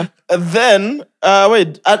 Then,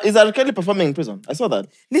 wait, is R. Kelly performing in prison? I saw that.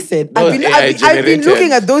 Listen, No, I've been AI-generated.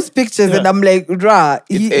 looking at those pictures and I'm like, rah,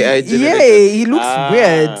 It's AI-generated. he looks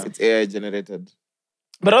weird. It's AI generated.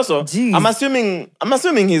 But also, Jeez. I'm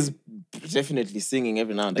assuming he's definitely singing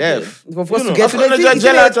every now and again. Deaf. Of course, You know, to get to Unajua the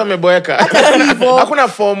jela watu wameboeka. Hakuna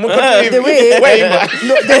form. Mko tu the hivi. way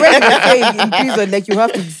Weimba. the way he was saying in prison, like you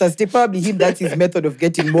have to sustain. Probably him, that's his method of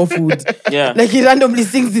getting more food. Yeah. Like he randomly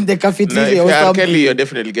sings in the No, if cafeteria or you're R. something. Kelly, you're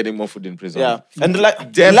definitely getting more food in prison. Yeah. And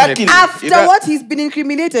like, Definitely. luckily, After You know- what he's been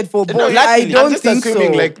incriminated for, boy, No, I luckily, I'm don't just think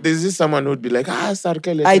assuming so. like there's just someone who'd be like, it's R.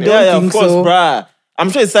 Kelly. I Actually, don't yeah, think of course, so. bruh. I'm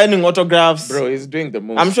sure he's signing autographs. Bro, he's doing the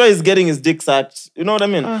most. I'm sure he's getting his dick sucked. You know what I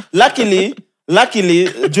mean? Luckily,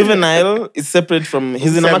 juvenile is separate from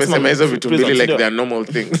he's in a maximum Sema hizo vitu prison. mbili like Sindio? they're normal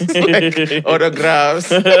things. Like autographs.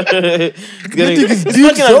 It's getting- his it's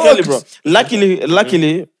dick fucking R. Kelly, sucked. bro.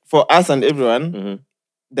 Luckily for us and everyone,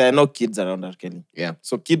 there are no kids around R. Kelly. Yeah.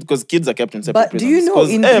 So because kids are kept in separate But do prisons. you know 'Cause,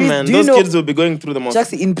 in hey, pris- man, do you those know- kids will be going through the most.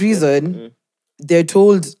 Just in prison, they're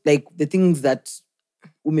told like the things that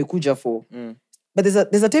umekuja for. But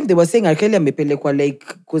there's a time they were saying R. Kelly amepelekwa like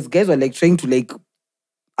because guys were like trying to like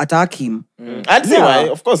attack him. I'd say Yeah. why.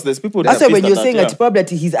 Of course, there's people. That's that why are when pissed you're at saying that, that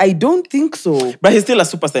probably he's, I don't think so. But he's still a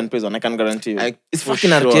superstar in prison. I can guarantee you. It's For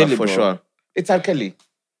fucking R. sure, Kelly, for bro. sure. It's R. Kelly.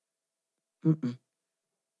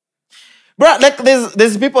 Bro, like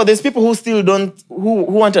there's people who still don't who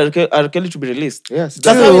want R. Kelly to be released. Yes.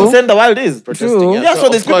 That's True. how insane the world is. Protesting, True. Yeah, so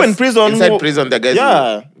there's of people in course, prison Inside who- prison, the guys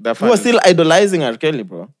Yeah, they're who are fans. still idolizing R. Kelly,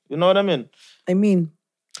 bro. You know what I mean? I mean,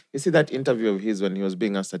 You see that interview of his when he was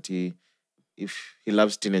being asked that if he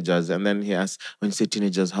loves teenagers, and then he asked, when you say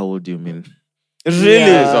teenagers, how old do you mean? Really?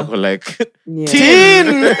 Yeah. He's all like, yeah. Teen.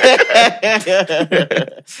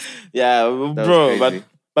 yeah, was bro. crazy.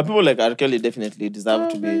 But people like R. Kelly definitely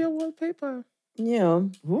deserve to be. your wallpaper. Yeah.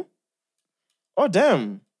 Who? Oh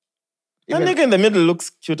damn! That Even- nigga in the middle looks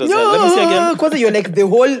cute as hell. Let me see again. Because you're like the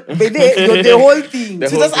whole, you're the whole thing. The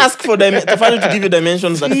So whole just ask for them to give you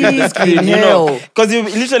dimensions that fit the Freaking screen, you know. hell. Because you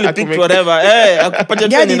literally I could picked make- whatever. Hey, akupatia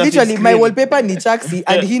tu Yeah, yenye ina fit literally, my screen. wallpaper ni Chaxy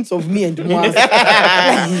and hints of me and Mwass.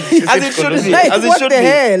 As it should be. Like, As it what should the be.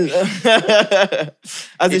 hell?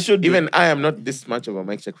 As it should be. Even I am not this much of a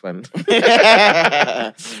mic check fan.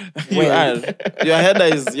 You are. Your header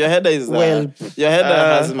is Well. your header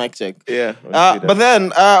has mic check. Yeah. But then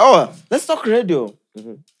let's talk radio.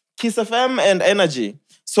 Kiss FM and Energy.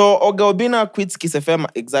 So Oga Obinna quits Kiss FM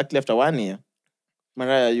exactly after 1 year.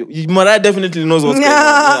 Mariah, Mariah definitely knows what's going on.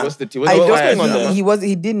 Yeah. What's the tea? I What's going on don't. there?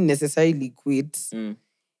 He didn't necessarily quit.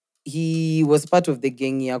 He was part of the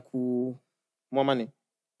gang yaku. More money.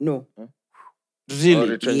 No. Really?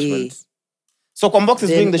 retrenchment. So Combox is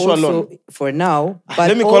Then doing the show also, alone. for now. But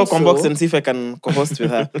Let me call also, Combox and see if I can co-host with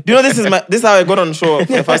her. Do you know this is how I got on show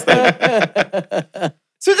for the first time?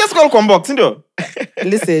 So just call Combox, you know?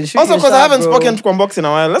 Listen, shoot Also, your because I shot, haven't bro. spoken to Combox in a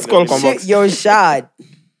while, let's call Shoot Combox. your shot.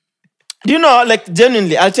 Do you know, like,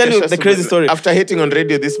 genuinely, I'll tell you the crazy story. After hating on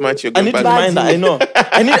radio this much, you're I going need to back. remind her, I know.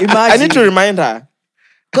 I need Imagine. to remind her.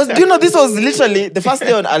 Because, do you know, this was literally the first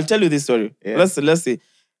day I'll tell you this story. Yeah. Let's see.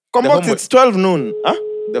 Combox, homeboy. it's 12 noon. Huh?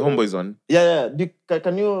 The homeboy's on. Yeah.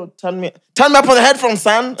 Can you turn me up on the headphones,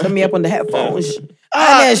 son? Turn me up on the headphones.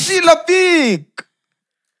 Ernest. Sheila Peak.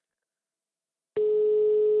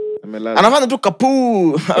 Anafanya tu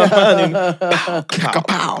kapoo.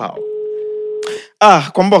 Kapow.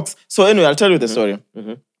 Combox. So anyway, I'll tell you the story.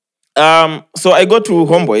 So I go to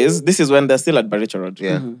Homeboys. This is when they're still at Baricha Road.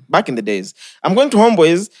 Yeah. Back in the days. I'm going to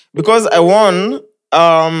Homeboys because I won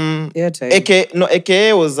Airtime.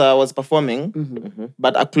 AKA was performing,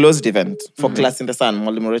 but a closed event for Class in the Sun,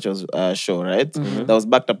 Mwalimu Rachel's show, right? That was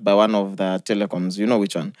backed up by one of the telecoms. You know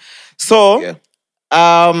which one. So Yeah.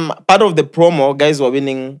 part of the promo, guys were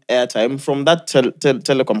winning airtime from that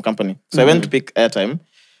telecom company. So I went to pick airtime.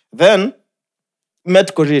 Then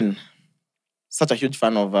met Corinne. Such a huge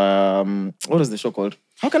fan of what is the show called?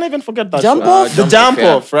 How can I even forget that Jump show? Off? The Jump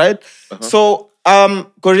yeah. Off, right? So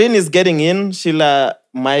Corinne is getting in, Sheila,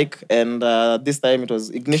 Mike, and this time it was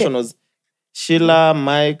Ignition was Sheila,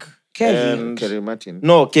 Mike, Kerry. and Kerry Martin.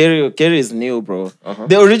 no, Kerry is new, bro.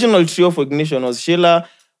 The original trio for Ignition was Sheila,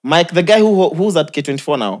 Mike, the guy who's at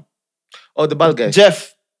K24 now. Oh, the bald guy.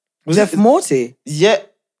 Jeff. Jeff Morty. Yeah.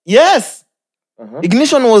 Yes.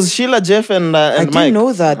 Ignition was Sheila, Jeff, and I Mike. didn't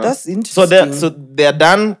know that. That's interesting. So they're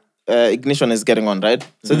done. Ignition is getting on, right?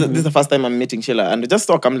 So this is the first time I'm meeting Sheila, and we just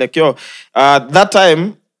talk. I'm like, yo, that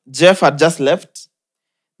time Jeff had just left.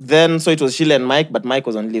 Then, so it was Sheila and Mike, but Mike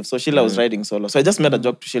was on leave. So Sheila was riding solo. So I just made a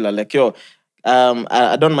joke to Sheila, like, yo,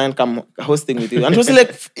 I don't mind come hosting with you. And she was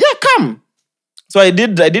like, yeah, come. So I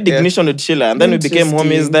did ignition with Sheila, and then we became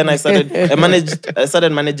homies. Then I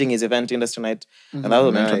started managing his event, Industry Night, and that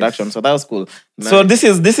was my introduction. So that was cool. Nice. So this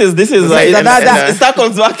is like it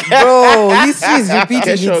circles back. Bro, history is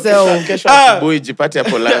repeating itself.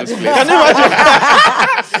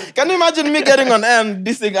 Can you imagine me getting on air and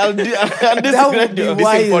this thing? I'll do That would be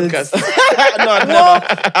wild. Podcast. No,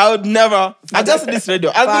 I would never. I just this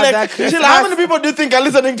radio. I'll be like, Sheila, how many people do you think are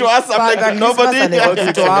listening to us? I'm like, nobody. All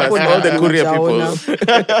the courier people.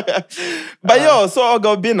 But so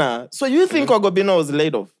Oga Obinna. So you think Oga Obinna was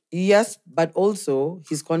laid off? Yes, but also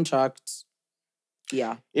his contract.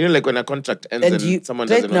 Yeah. You know, like when a contract ends and someone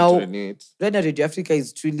doesn't want to renew it. Right now, Radio Africa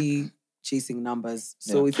is truly chasing numbers.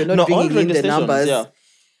 So if you're not bringing in the numbers, so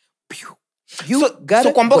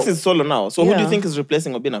Kwambox is solo now. So who do you think is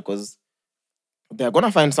replacing Obinna? Because they're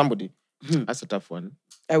gonna find somebody. That's a tough one.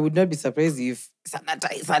 I would not be surprised if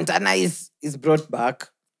Santana is brought back.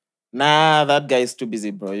 Nah, that guy is too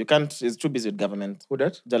busy, bro. You can't. He's too busy with government. Who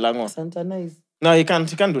that? Jalango. Santana is. No, he can't.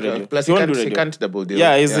 He can't do radio. Plus, he can't double deal.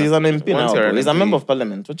 Yeah, he's an MP now. Bro. He's a member of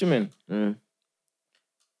parliament. What do you mean?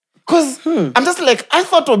 Because I'm just like, I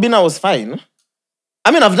thought Obinna was fine.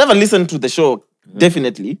 I mean, I've never listened to the show,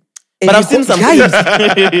 definitely. But I've seen some guys,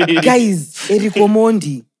 Eric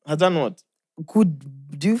Omondi. Has done what?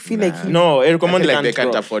 Do you feel like no, Eric Omondi like they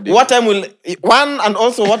can't afford it. What time will and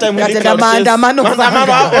also what time will he Bro,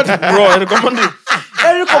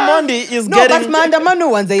 Eric Omondi is getting. No, but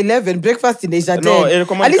Mandamano wants 11 breakfast in Asia 10. No, Eric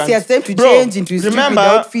Omondi at least he has time to change into his stupid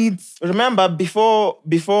outfits. Remember, before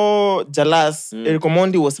Jalas, Eric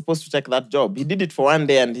Omondi was supposed to take that job. He did it for one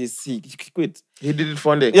day and he quit. He did it for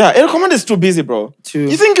one day. Yeah, Eric Omondi is too busy, bro. True.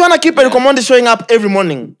 You think you wanna keep Eric Omondi showing up every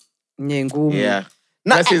morning? Yeah.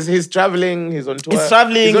 Plus he's traveling, he's on tour. He's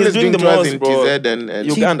traveling, he's doing the most, bro. TZ and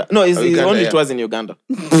Uganda. No, he's only tours in Uganda.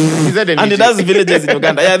 TZ and he does villages in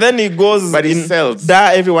Uganda. Yeah, then he goes but he sells.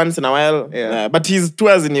 There every once in a while. Yeah. But he's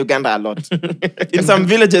tours in Uganda a lot. In some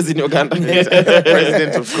villages in Uganda.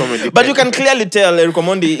 President of comedy. But you can clearly tell Eric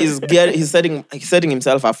Omondi he's setting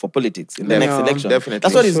himself up for politics in the next election. Definitely.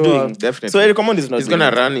 That's what he's doing. Definitely. So Eric Omondi is not. He's gonna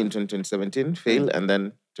run in 2017, fail, and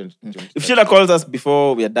then. If Sheila calls us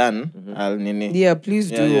before we are done, I'll Nini. Yeah, please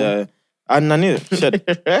do. Yeah. And Nani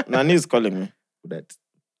is calling me. Who that?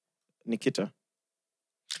 Nikita.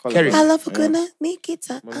 Kerry. I love Oguna,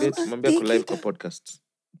 Nikita. Mambia ko live ko podcast.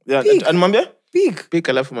 Yeah, and Mambia? Pick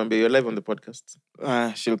alafu Mambia, you're live on the podcast.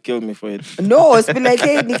 She'll kill me for it. No, it's been like,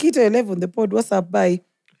 hey, Nikita, you're live on the pod. What's up? Bye.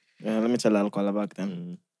 Yeah, let me tell her I'll call her back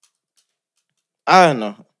then. I don't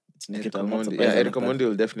know. Eric Omondi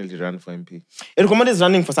will definitely run for MP. Eric Omondi is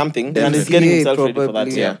running for something and he's getting himself ready for that.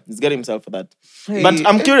 Yeah, he's getting himself for that. Hey. But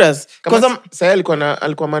I'm curious because Saya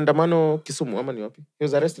alikuwa maandamano Kisumu ama ni wapi? He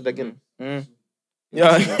was arrested again.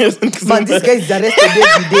 Yeah. Man, this guy is arrested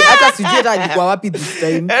every day. Hata sijui hata alikuwa wapi this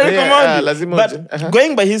time. Eric Omondi. But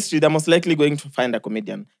going by history, they're most likely going to find a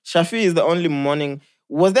comedian. Shafi is the only morning.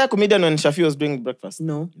 Was there a comedian when Shafi was doing breakfast?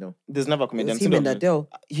 No. There's never a comedian. Him and Adele.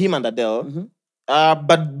 Him and Adele.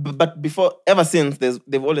 But before, ever since,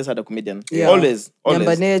 they've always had a comedian. Yeah. Always.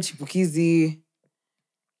 Nyambane, Chipukizi,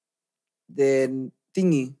 then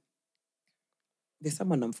Thingy. There's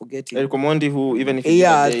someone I'm forgetting. Eric Omondi, who even if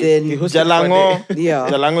then Jalango. Yeah.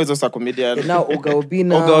 Jalango is also a comedian. And now Oga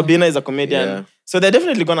Obinna. Oga Obinna is a comedian. Yeah. So they're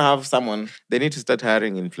definitely gonna have someone. They need to start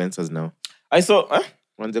hiring influencers now. I saw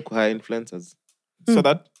Wanze ku hire influencers. So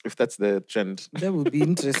that if that's the trend. That would be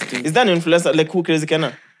interesting. Is that an influencer like who? Crazy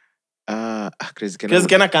Kenna? Crazy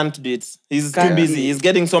Kenna can't do it. He's too busy. He's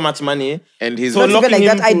getting so much money. And he's so not even like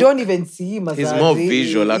that. I don't even see him as he's more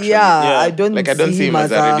visual, actually. Yeah, I don't see him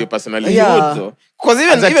as a radio personality. Yeah. Because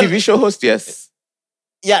even as a TV show host, yes.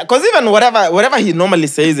 Yeah, because even whatever he normally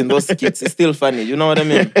says in those skits is still funny. You know what I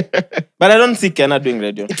mean? But I don't see Kenna doing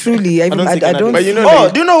radio. Truly, I don't but you know,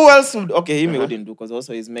 like, do you know who else would? Okay, him wouldn't do because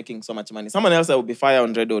also he's making so much money. Someone else that would be fire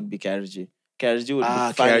on radio would be KRG. KRG would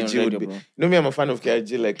be fire on radio, bro. You know me, I'm a fan of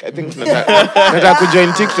KRG. Like, I think Nata could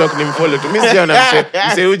join TikTok and follow to me.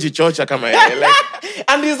 Say uji chocha kama like,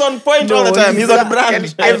 and he's on point all the time. He's on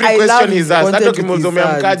brand. Every question he's asked. Hata kimuzo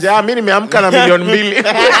umeamkaje? Mimi nimeamka na milioni 2.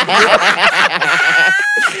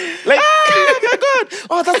 Like, oh my God.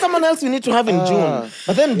 Oh, that's someone else we need to have in June.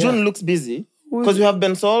 But then June looks busy. Because you have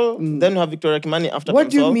Bensol, then you have Victoria Kimani after What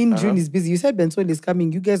do you Bensol. mean June is busy? You said Bensol is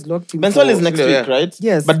coming. You guys locked him. Bensol for- is next Yeah, week, yeah. right?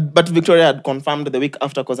 Yes. But Victoria had confirmed the week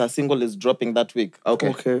after because her single is dropping that week.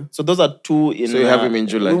 Okay. So those are two in. So you have him in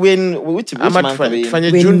July. Which Ama month are we in?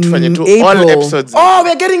 tufanye When June, tufanye tu April. all episodes. Oh,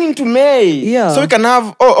 we're getting into May. Yeah. So we can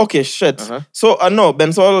have. Oh, okay, shit. Uh-huh. So no,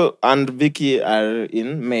 Bensol and Vicky are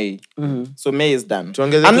in May. So May is done.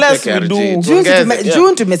 Tuongeze Unless tu we KRG. do.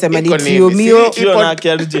 June tumesema ni Iko trio nini? mio Si- Trio pod- na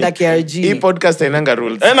KRG. na KRG. Hii podcast hainanga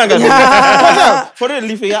rules. For real,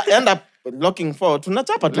 if we end up looking for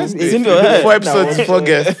tunachapa tu. Let's Si ndio, eh? 4 episodes, 4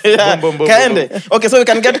 guests. Yeah. Boom, boom, boom, Kaende. boom. Okay, so we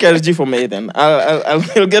can get KRG for May then.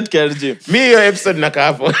 I'll get KRG. Mi hiyo episode nakaa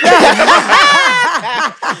hapo.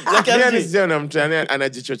 Ya Yaani KRG. sijaona mtu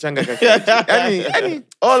anajichochanga kaka. Yaani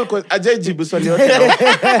all ajaijibu swali yote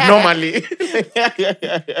normally.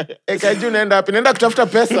 Kaji unaenda wapi? Naenda kutafuta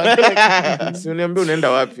pesa. Si uniambie unaenda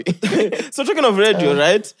wapi? So talking of radio,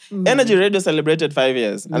 right? Energy Radio celebrated 5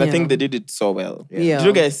 years, and I Yeah. think they did it so well. Yeah. Did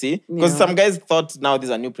you guys see? Because Yeah. some guys thought now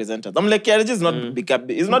these are new presenters. I'm like, KRG is not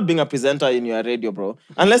he's not being a presenter in your radio, bro.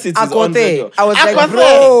 Unless it's his own Akote. radio. I was like, Akote.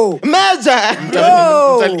 bro. Major.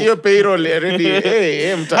 Bro. Hiyo payroll already.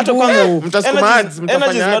 Hata kwanza, Mtasukuma ads, Energy is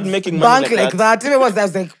mtafanya not ads. making money Bank like that. Even was I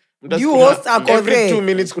was like, you host Every 2 Akote.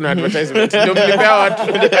 minutes kuna advertisement. Ndio mlipea watu.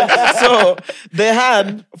 So they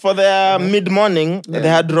had for their mid-morning, they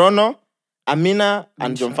had Rono, Amina,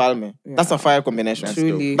 and John Falme. That's a fire combination.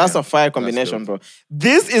 Truly. That's a fire combination, bro.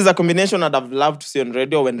 This is a combination I'd have loved to see on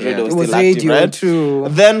radio when radio was It was still active, radio, right? true.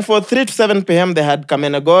 Then for 3 to 7 p.m., they had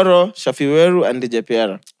Kamenagoro, Shafiweru, and DJ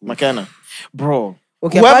Pierre. McKenna. Bro.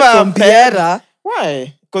 Okay, apart from Pierre,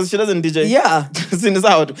 Why? Because she doesn't DJ. yeah. Since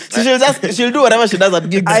out. So she'll do whatever she does at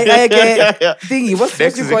gigs. I get thingy. What's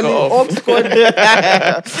Dex you is call it? off. Ops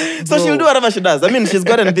code. So she'll do whatever she does. I mean, she's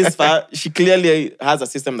gotten this far. She clearly has a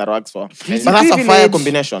system that works for her. But that's a fire privilege.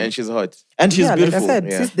 combination. And she's hot. And she's Yeah, beautiful. like I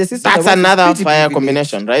said, Yeah. the system That's that works is another pretty fire privileged.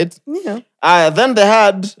 combination, right? Yeah. Then they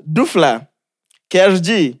had Dufla,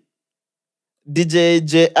 KRG, DJ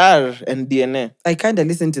JR, and DNA. I kind of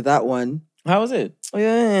listened to that one. How was it? Oh,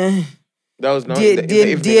 yeah. That was not in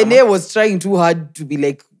the evening, DNA was trying too hard to be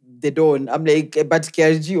like the Dawn. I'm like, but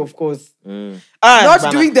KRG, of course.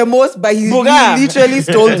 Not doing the most, but he Buga. literally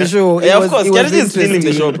stole the show. Yeah, of course. KRG is stealing the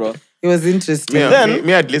interesting. show, bro. It was interesting.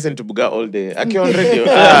 Me I'd listen to Buga all day. Akiwa on radio.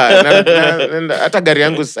 Hata gari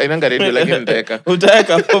yangu hainanga radio lakini nitaweka.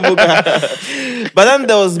 Utaweka for Buga. But then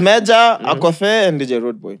there was Major, Akothe, and DJ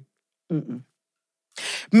Roadboy.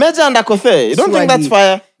 Major and Akothe. You don't think that's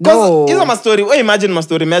fire? No. Because hizo mastori. Well, imagine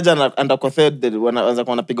mastori Major and Akothe wanaweza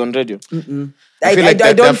kuwa wanapiga on radio. I feel like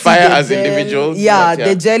they're don't fire see the as gel. individuals, Yeah, but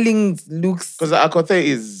the gelling looks Because Akothe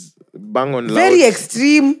is bang on loud. very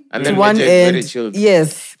extreme And to then one Major is very end. chilled.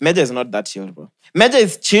 Yes. Major is not that chilled, bro. Major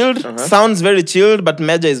is chilled, sounds very chilled, but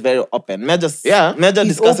Major is very open. Major He's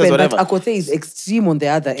discusses open, whatever. but Akothe is extreme on the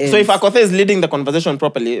other end. So if Akothe is leading the conversation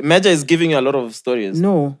properly, Major is giving you a lot of stories.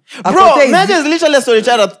 No. Bro, Akothe Major is literally a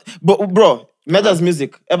storyteller. Bro, Major's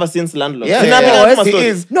music ever since Landlord. Yeah, Sina yeah, piga yeah. tu He mastori.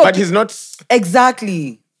 is, No. but he's not.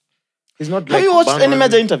 Exactly. He's not like. Have you watched bang any on.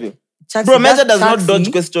 Major interview? Chaxy, Bro, Major that's does not Chaxy.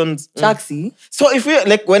 dodge questions. Chaxy. So if we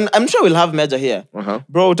like when I'm sure we'll have Major here.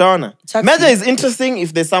 Bro, utaona. Chaxy. Major is interesting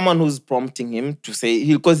if there's someone who's prompting him to say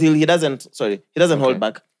because he doesn't hold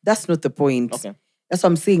back. That's not the point. Okay. That's what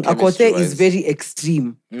I'm saying. Akothe Chemistry-wise. is very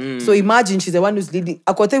extreme. So imagine she's the one who's leading.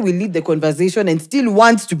 Akothe will lead the conversation and still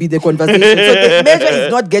wants to be the conversation. So the Major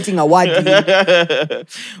is not getting a word in.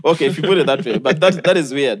 Okay, if you put it that way. But that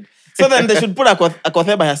is weird. So then they should put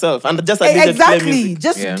Akothe by herself and just play Exactly. music.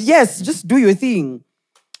 Just do your thing.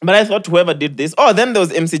 But I thought whoever did this. Oh, then there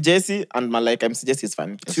was MC Jesse and Malika. MC Jesse is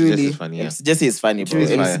funny. Truly. It's funny, yeah. MC Jesse is funny, bro.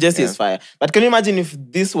 Truly MC fire, Jesse yeah. is fire. But can you imagine if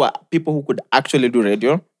these were people who could actually do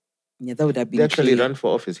radio? Yeah, that would have been They actually clear. ran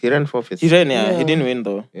for office. He ran for office. He ran, yeah. Yeah. He didn't win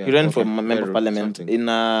though. Yeah, He ran for okay. member of Meru, parliament something. in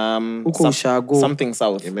Huko Ushago. something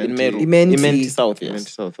south. Imenti. In Meru. Imenti. Imenti South, He went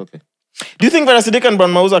yes. south, okay. Do you think Vera Siddiq and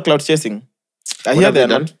Brown Mauza are cloud chasing? I hear have they're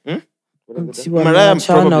they not. Mariah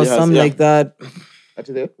probably or has, something yeah. like that.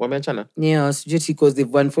 Wameachana? Yeah, sujeti because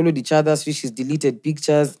they've unfollowed each other, so she's deleted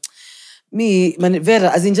pictures. Me, man, Vera,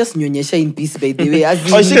 as in just nyonyesha in peace, by the way. As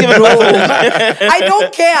in, Oh, she given bro, I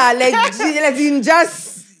don't care. Like, as in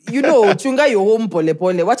just, chunga your home pole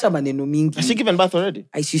pole. Wacha maneno mingi. Has she given birth already?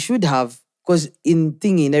 She should have. Because in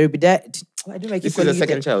thingy, in Nairobi, I don't like This is the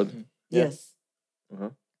second child. Yes.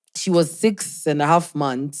 She was 6.5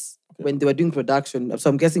 months when they were doing production. So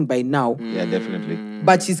I'm guessing by now. Yeah, definitely.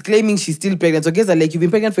 But she's claiming she's still pregnant. So guess like, you've been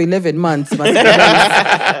pregnant for 11 months. But,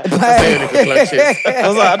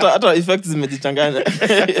 Hata effects zimejichanganya.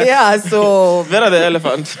 yeah, so Vera the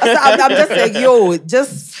elephant. I'm just like, yo,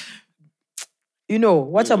 just You know,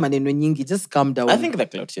 wacha maneno nyingi, just calm down. I think they're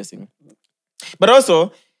clout chasing. But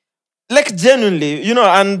also, like genuinely, you know,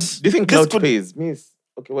 and Do you think clout pays? Means,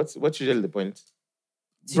 okay, what's usually the point?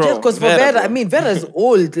 Bro, Because for Vera, Vera, bro. I mean, Vera's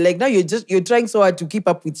old. Like now you're trying so hard to keep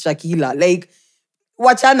up with Shakila. Like,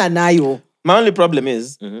 wachana nayo. My only problem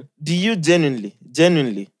is, do you genuinely,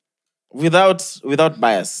 without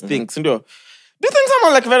bias, think, do you think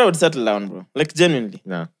someone like Vera would settle down, bro? Like genuinely.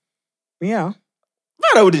 No. Yeah.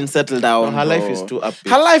 Vera wouldn't settle down. No, her bro. life is too upbeat.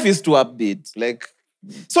 Her life is too upbeat. Like,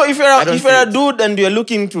 So if don't you're see a it. dude and you're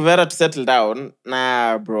looking to Vera to settle down,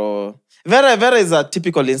 nah, bro. Vera is a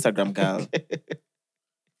typical Instagram girl.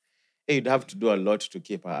 hey, you'd have to do a lot to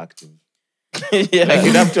keep her active. Yeah. Like,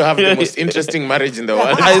 you'd have to have the most interesting marriage in the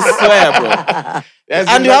world. I swear, bro.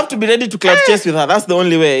 And you have to be ready to clout chase with her. That's the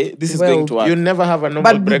only way this is Well, going to work. You never have a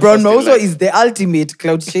normal But breakfast Brown in also life. is the ultimate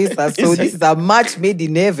cloud chaser. So this is a match made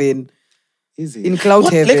in heaven. Easy. In cloud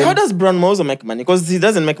What? heaven. Like, how does Brown Mozo make money? Because he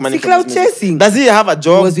doesn't make money See, from cloud his music. chasing. Does he have a He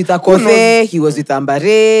job? was with Who Akothe, knows? he was with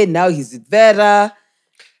Ambare, now he's with Vera.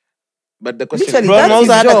 But the question Literally, is, Brown that's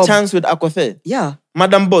Mozo his had job. a chance with Akothe. Yeah.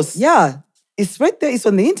 Madam Boss. Yeah. It's right there. It's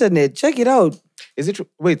on the internet. Check it out. is it true?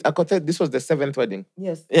 Wait, Akothe, this was the 7th wedding.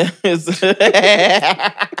 Yes. Yes.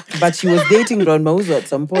 But she was dating Brown Mauzo at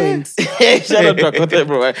some point. Shout out to Akothe,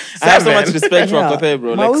 bro. I have so much respect for Yeah. Akothe,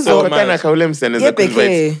 bro. Like, Mauzo. so Akothe na much. kaule msene Ye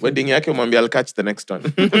pekee. wedding yake umwambia I'll catch the next one.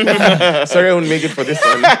 Sorry, I won't make it for this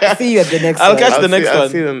one. See you at the next I'll one. catch the next I'll one.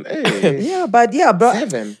 see them. Hey. Yeah, but yeah,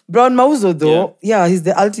 7. Brown Mauzo though, yeah, he's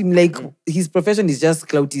the ultimate, like, his profession is just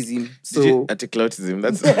cloutism. So, Anti-cloutism.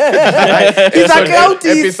 That's he's a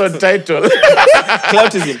cloutist. episode title.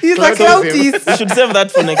 Cloutism. He's a Cloutism. cloutist. We should save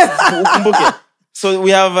that for next. Ukumbuke. So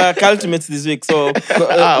we have cultimates this week. So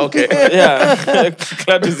Okay. yeah,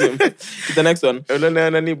 cloutism. The next one. Unaona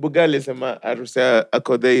nani Bugali sema harusi ya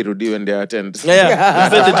Akothe irudiwe ndio attend. Yeah.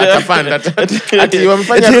 Atafund ati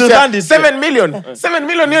wamefanya He'll harusi ya fund it. 7 million. 7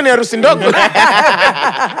 million hiyo ni harusi ndogo.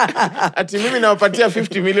 Ati mimi nawapatia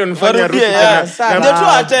 50 million fanya harusi Yeah. tena. Ndio tu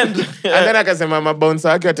attend. And then akasema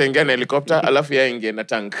mabouncer wake wataingia na helicopter alafu yeye ingie na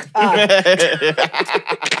tank.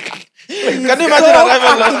 Can you imagine a life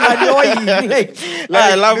of last? Annoying. Like,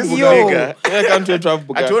 I love this Buga. nigga. I can't wait to have Ati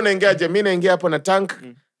Buga. unaingia je, mimi naingia hapo na tank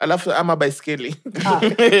alafu ama baiskeli.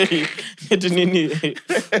 Eti nini?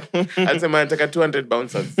 Alisema anataka 200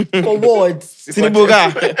 bouncers. for what? Sini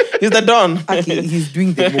Buga. He's the Don. Okay, he's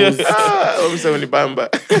doing the most. Obviously ni bamba.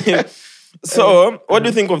 So, what do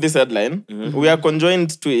you think of this headline? We are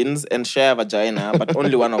conjoined twins and share a vagina, but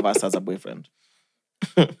only one of us has a boyfriend.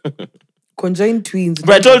 Conjoined twins.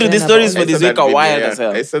 But I told you these stories I for this saw week that are video, wild yeah. as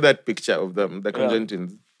hell. I saw that picture of them, the conjoined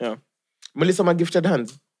twins. Yeah. Mulisoma Gifted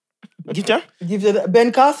Hands. Gifta? Give the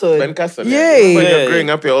Ben Castle. Ben Castle. Yay. When Yeah. you're growing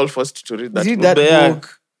up, you're all forced to read that Read book. that Yeah.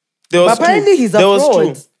 book. There was But apparently two. he's a There was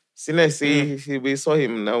fraud. two. We saw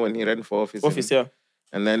him now when he ran for office. Yeah.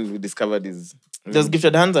 And then we discovered his... There's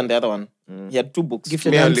Gifted Hands and the other one. He had 2 books.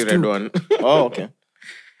 Gifted Me I Hands only read too. one. Oh, okay.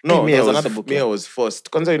 No, me, there's I was, another book. Me, I was forced.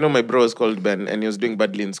 Kwanza, you know, my bro was called Ben and he was doing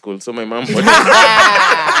badly in school. So my mom...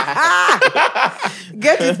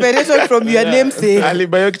 Get inspiration from your namesake.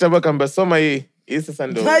 Alibayo kitabu kamba soma hii. Hii sasa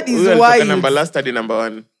ndo. That is Huyu alitoka wild. number last hadi number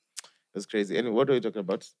 1. That's crazy. Anyway, what are we talking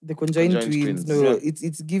about? The conjoined twins. No, Yeah.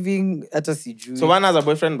 it's giving ata sijui. So one has a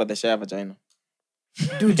boyfriend, but they share a vagina.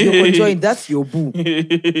 Dude, you're conjoined. That's your boo.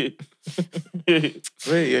 Wewe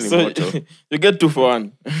hiyo ni So moto. you get 2 for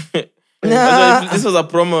 1. This was a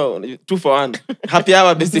promo, 2 for 1. Happy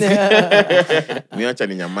hour, basically. Miacha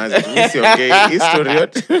ni nyamaze. Mimi siongei hii story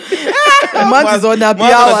yote. The month is on happy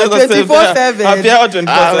Month hour, on a 24/7. Happy hour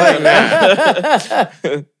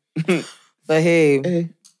 24/7. But hey,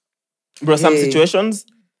 Bro, some Hey. situations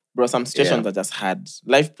Yeah. are just hard.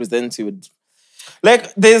 Life presents you with...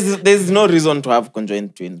 Like, there's no reason to have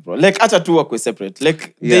conjoined twins, bro. Like, acha two work with separate.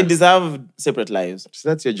 Like, they Yeah. deserve separate lives. So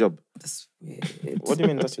that's your job that's weird. What do you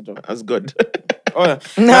mean that's your job? as God. Oh, yeah.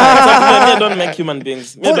 Me, I don't make human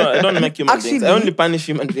beings. I don't make human beings. I Actually- only punish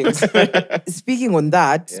human beings. Speaking on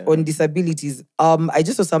that, Yeah. on disabilities, I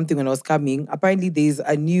just saw something when I was coming. Apparently, there's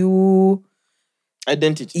a new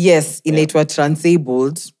Identity. yes in it were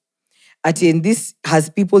transabled. And this has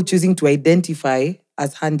people choosing to identify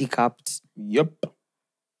as handicapped. Yup.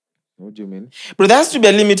 What do you mean? But there has to be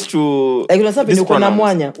a limit to Like unasema these penye uko na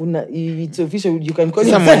pronouns. mwanya, it's official. You can call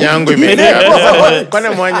Sasa it. mwanya yangu imeingia.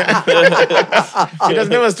 Kwana mwanya. It has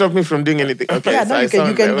never stopped me from doing anything. Okay, Yeah, so now I you can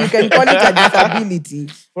sound call it a disability.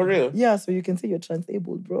 for real. Yeah, so you can say you're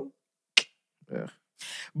transabled, bro. Yeah.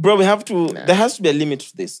 Bro, there has to be a limit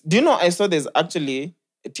to this. Do you know, I saw there's actually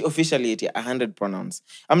officially 100 pronouns.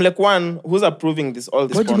 I'm like, one, who's approving all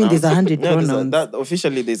these What do you pronouns? mean there's 100 No, pronouns?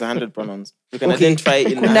 officially there's 100 pronouns. You can Okay. identify in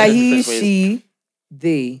Kuna 100 he, different ways. she.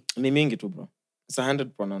 They. Ni mingi tu, bro. It's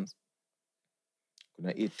 100 pronouns.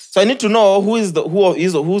 Kuna it. So I need to know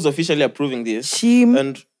who's officially approving this. Shim.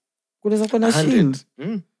 And Kunaweza kuwa na shim.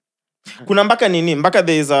 100. Kuna mpaka nini? Mpaka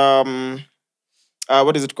there's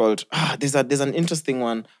what is it called? There's an interesting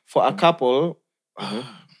one for a couple.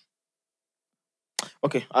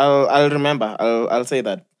 Okay, I'll remember. I'll say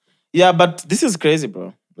that. Yeah, but this is crazy,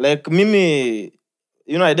 bro. Like Mimi,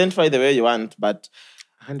 identify the way you want, but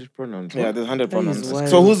 100 pronouns. yeah, there's 100 That is pronouns. wild.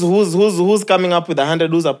 So who's coming up with 100?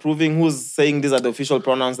 Who's approving? Who's saying these are the official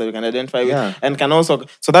pronouns that we can identify with? Yeah. And can also.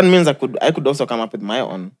 So that means I could also come up with my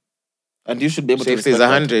own, and you should be able So to. if there's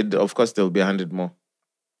respect 100, of course there'll be 100 more.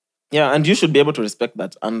 that. Yeah, and you should be able to respect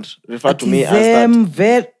that and refer to me as Them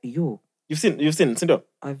that. yo. You've seen, Sindo.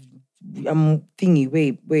 I'm thingy.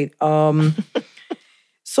 Wait.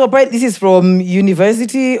 So, but this is from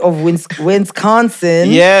University of Wisconsin.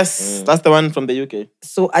 Yes, that's the one from the UK.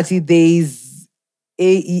 So, there's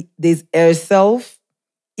herself,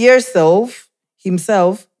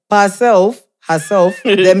 himself, herself,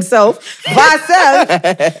 themself,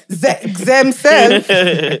 themself,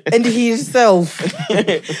 and himself.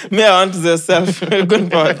 Me, I want the self.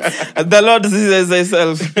 Good part. The Lord says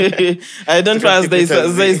thyself. I don't trust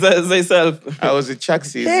thyself. I was with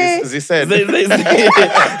Chaxy. Hey. They said.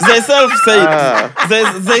 Thyself said.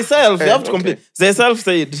 Thyself. You have to complete. Thyself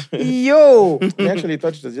said. Yo. I actually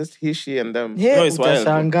thought it was just he, she, and them. Hey, No, it's wild,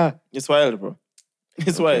 bro. utashanga. It's wild, bro.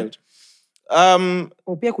 It's wild.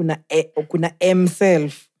 Pia kuna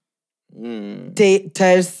himself.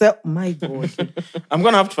 My God. I'm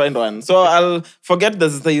gonna have to find one. So I'll forget the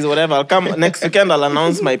whatever. I'll come next weekend. I'll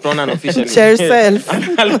announce my pronoun officially. Yourself.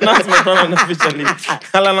 I'll announce my pronoun officially.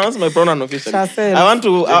 Yourself.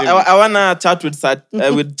 I wanna chat with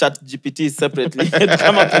ChatGPT separately.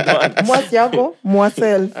 Come up with one. Mwasi yako?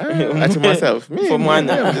 Mwaself. Ati myself. Me, For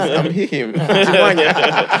Mwanya. I'm him.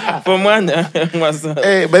 For Mwanya. Mwasa.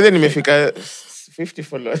 Hey, by then nimefika 50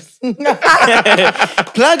 followers.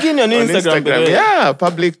 Plug in your new On Instagram. Instagram. Yeah,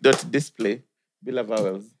 public.display. Bila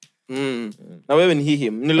vowels. Na wewe ni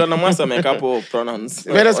him. Niliona Mwasa ameweka hapo pronouns.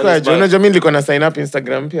 Mera sikuwa juu. Unajua mimi nilikuwa na sign up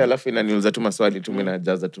Instagram pia alafu inaniuliza tu maswali tu mimi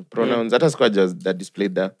najaza tu pronouns. Hata sikuwa just that display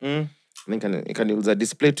there. Ikaniuliza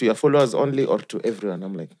display to your followers only or to everyone.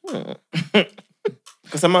 I'm like,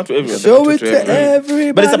 Kasema to everyone. Show it to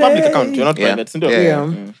everybody. But it's a public account. You're not private. Sindio?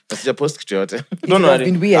 Yeah. Sija post kitu yote. Don't worry.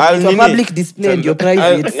 Been weird. It's a public display and you're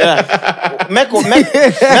private. Yeah. Make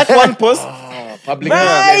one post. Public.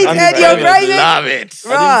 Right, and you're private. Love it.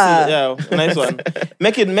 Yeah, nice one.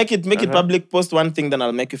 Make it public. Post one thing, then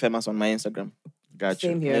I'll make you famous on my Instagram. Gotcha.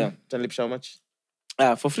 Same here. Yeah. Tanlipisha how much?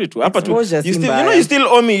 For free too. Hapa tu. Exposure You Simba. still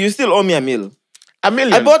owe me a meal. $1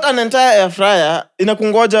 million. I bought an entire air fryer.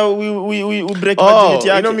 Inakungoja we break virginity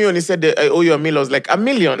You yake. know me when he said I owe you $1 million, I was like, $1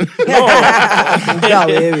 million. Yeah,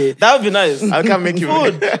 wewe. That would be nice. I'll come make you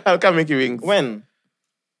Food. I'll come make you wings. When?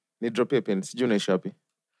 Ni drop your pens. Sijui unaishi wapi.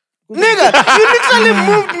 Nigga, you literally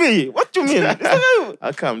moved me. What do you mean?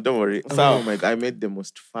 I'll come, don't worry. Sawa. Oh my God, I made the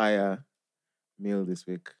most fire meal this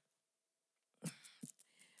week.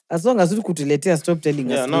 As long as you kutuletea, stop telling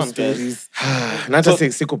Yeah, us no, no I'm tired. stories. Nata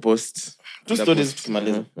siku post. Two stories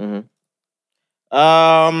tukimaliza.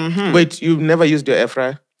 Wait, you've never used your air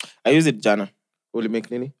fryer? I use it jana. Will you make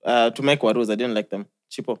nini? To make warus. I didn't like them.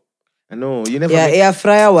 Cheapo. No, you never Yeah, make... air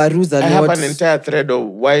fryer warus are I have not. an entire thread of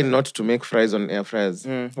why not to make fries on air fryers.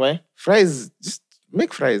 Why? Fries, just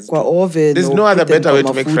make fries. Kwa oven. There's or no other put them better way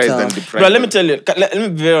kwa to make mafuta. fries than deep fry. Bro, let me tell you. Let me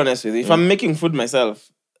be very honest with you. If I'm making food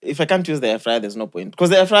myself, if I can't use the air fryer, there's no point. Because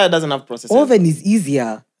the air fryer doesn't have processing. Oven is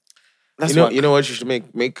easier. That's You what. know what you should make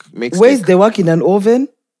Where's steak. the work in an oven?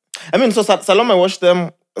 I mean, so Salome washed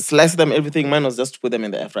them, sliced them, everything. Mine was just to put them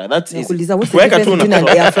in the air fryer. That's easy. Nakuuliza, what's the Weka difference tu between an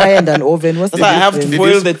unatoa. air fryer and an oven? What's the That's why I have to difference?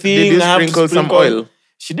 boil the thing. Did you I have to sprinkle some oil?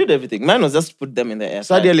 She did everything. Mine was just to put them in the air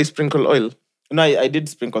fryer. Sadiali sprinkle oil. No, I did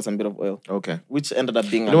sprinkle some bit of oil, Okay. which ended up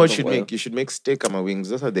being You a know lot what of you should oil. make? You should make steak ama wings.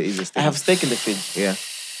 Those are the easiest I things. have steak in the fridge. Yeah.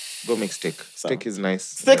 Go make steak. Steak is nice.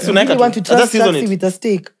 Steaks Yeah. tonight. You want to I trust just season Chaxy it. with a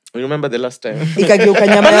steak? You remember the last time? Ikageuka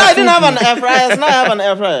nyama But no, ya I didn't have supu. an air fryer. Now I have an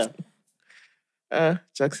air fryer.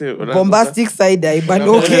 Chaxy, Bombastic side eye, but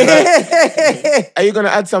okay. Are you gonna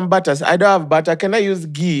add some butter? I don't have butter. Can I use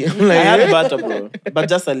ghee? I'm I like, had butter, bro, but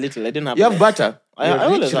just a little. I didn't have. You have butter. I You're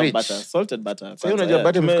always have rich. butter, salted butter. So you know your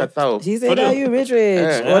butter with kathao. She said, For are real? you rich?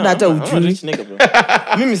 Yeah, Ona hata I'm a ujui. rich nigga, bro.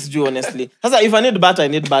 Mimi sijui, honestly. Sasa, if I need butter, I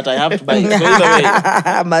need butter. I have to buy it. So either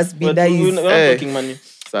way, Must be but nice. we're not Hey. talking money.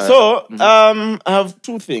 Sorry. So, I have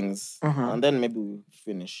two things, and then maybe we'll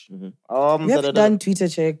finish. We have done Twitter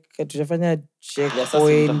check. Tutafanya check Yeah, sasa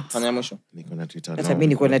point. tutafanya mwisho. Niko na Twitter Hata now. mimi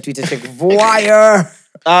niko na Twitter check. Voyeur.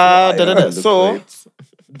 So,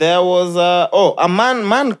 There was a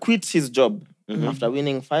man quit his job after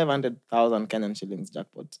winning 500,000 Kenyan shillings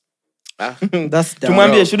jackpot. That's dumb.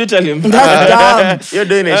 Tumwambie, should you tell him? That's dumb. You're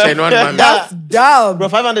doing a shine one man. That's dumb. Bro,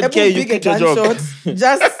 500K, you quit your job.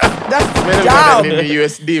 That's Many dumb. in the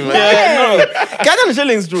USD, man. Yeah, no. Kenyan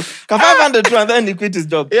shillings too. 500 too, and then he quit his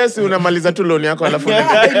job. Yes, unamaliza tu loan yako alafu.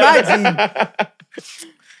 Imagine.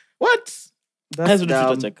 What? That's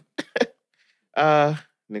dumb. Check.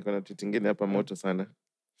 Niko na tweet ingine hapa moto sana.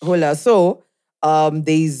 Hola. So,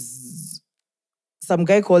 there's some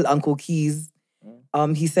guy called Uncle Keys.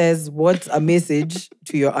 He says, "What's a message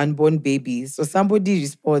to your unborn baby?" So somebody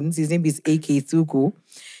responds. His name is AK Thuku.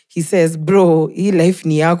 He says, "Bro, hii life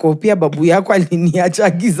ni yako. Pia babu yako aliniacha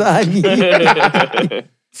gizani."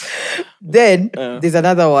 Then there's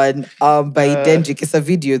another one by Dendrick. It's a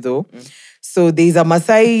video though. So there's a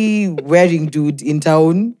Maasai wearing dude in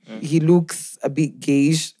town. He looks a bit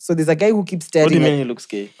gayish. So there's a guy who keeps staring. What do you mean he looks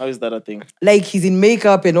gay? How is that a thing? Like he's in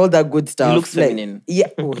makeup and all that good stuff. He looks like, feminine. Yeah.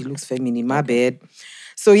 Oh, he looks feminine. My bad.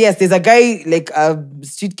 So yes, there's a guy, like a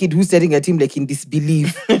street kid who's staring at him like in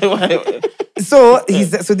disbelief. So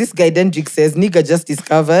this guy Dendrick says, "Nigga just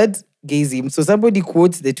discovered gayism." So somebody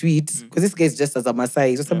quotes the tweet, because this guy is just as a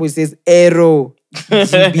Maasai. So somebody says, "Ero,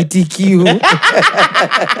 GBTQ."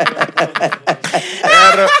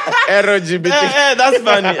 Ero GBT. That's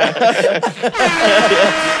funny.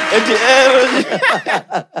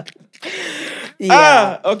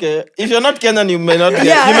 Okay. If you're not Kenyan, you may not get,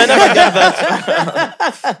 you may never get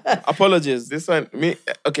that. Apologies. This one, me,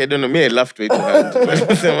 okay, I don't know, me I laughed way too hard.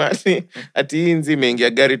 Ati hii nzi imeingia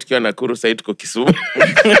gari tukiwa Nakuru, sasa tuko Kisumu.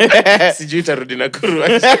 Sijui itarudi Nakuru.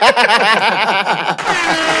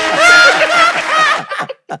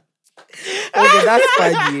 Okay, that's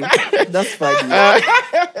funny. That's funny.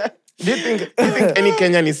 Do you think any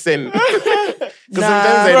Kenyan is sane? Because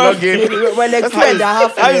sometimes I log in. We're like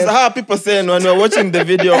 2.5 How are people saying when we're watching the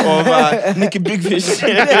video of Nicky Big Fish?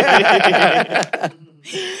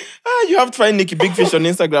 You have to find Nicky Big Fish on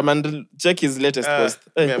Instagram and check his latest post.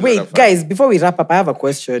 Wait, guys, before we wrap up, I have a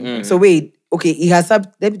question. So wait, okay, he has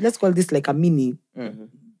let's call this like a mini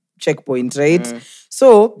checkpoint, right?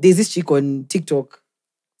 So there's this chick on TikTok.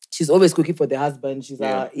 She's always cooking for the husband. She's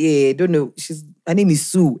I don't know. Her name is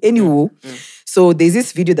Sue. Anyway, so there's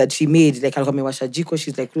this video that she made, like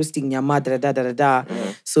she's like roasting nyama, da.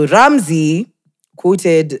 So Ramsey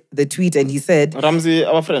quoted the tweet and he said, Ramsey,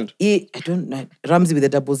 our friend. I don't know. Ramsey with a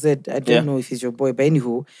double Z. I don't know if he's your boy, but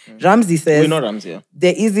anywho, Ramsey says, we know Ramsey, yeah.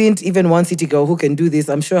 There isn't even one city girl who can do this.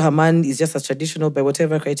 I'm sure her man is just as traditional by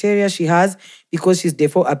whatever criteria she has, because she's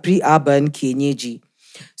therefore a pre-urban kienyeji.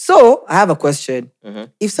 So, I have a question.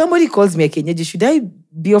 If somebody calls me a kienyeji, should I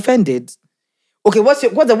be offended? Okay, what's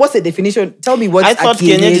the definition? Tell me what's I thought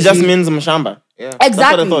kienyeji just means mshamba. Yeah. Exactly.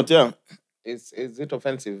 That's what I thought, yeah. Is it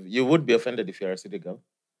offensive? You would be offended if you're a city girl.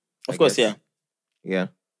 Of course, guess. yeah. Yeah.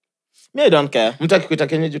 Me, I don't care. Mtu akikuita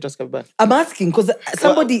kienyeji utasikia vibaya. I'm asking because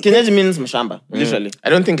somebody... Kienyeji means mshamba, literally. I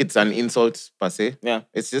don't think it's an insult per se. Yeah.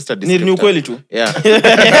 It's just a Ni descriptor. ukweli tu. Yeah.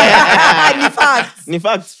 Ni facts. Ni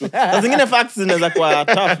facts tu. Na zingine facts zinaweza kuwa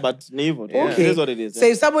tough, but ni hivyo. Okay. It is what it is. So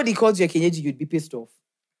if somebody calls you a kienyeji, you'd be pissed off.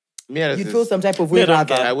 You'd feel some type of way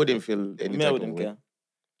rather. I wouldn't feel any Me, I type wouldn't of way. care.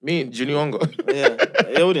 Me, Junior. Yeah,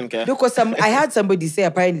 I wouldn't care. Because I had somebody say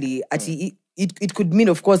apparently it could mean,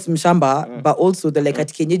 of course, mshamba, but also the like at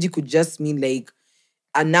kienyeji could just mean like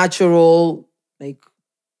a natural, like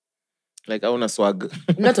hauna swag.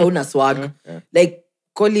 not a swag. Like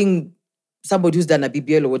calling somebody who's done a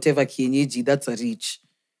BBL or whatever kienyeji, that's a reach.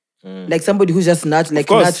 Like somebody who's just natural.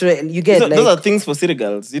 You get Those are things for city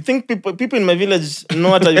girls. You think people in my village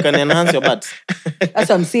know what you can enhance your butt? That's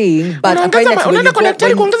what I'm saying. But apparently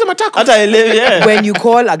when you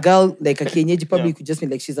call a girl like a kienyeji, probably you could just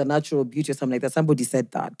mean like she's a natural beauty or something like that. Somebody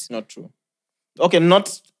said that. Not true. Okay,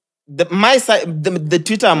 not my side. The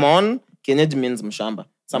Twitter I'm on, kienyeji means mshamba.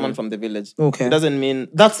 Someone from the village. Okay. It doesn't mean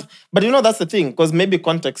that's. But that's the thing, because maybe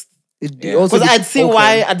context. Because I'd see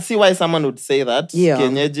why someone would say that. Yeah.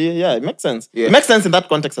 Kienyeji, yeah, it makes sense. Yeah. It makes sense in that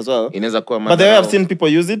context as well. Inaweza kuwa But the way I've seen people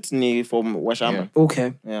use it ni for washamba.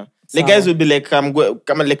 Okay. Yeah. Like guys would be like,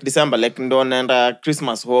 kama like December, like ndo naenda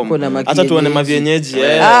Christmas home. Hata tuone mavienyeji.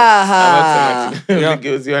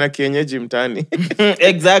 Uligeuziwa na kienyeji mtaani.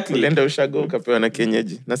 Exactly. Ulienda ushago ukapewa na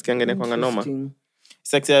kienyeji. Nasikia ngene kwanga noma.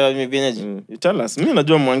 Sexy ya vienyeji. You tell us. Mimi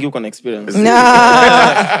najua Mwangi uko na experience.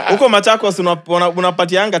 Uko Machakos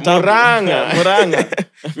unapatianga tabu. Muranga.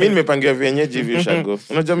 Mimi nimepangiwa vienyeji hivi ushago.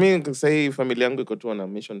 Unajua mimi sasa hii familia yangu iko tu na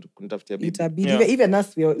mission kunitafutia bibi. Even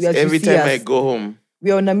us we are Every time I go home, We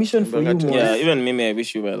are on a mission for you, Mwass. Yeah, even Mimi, I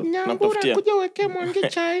wish you well. Nakutafutia. Kuja weke mwangi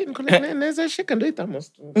chai. Naweza shika ndo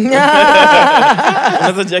itamos.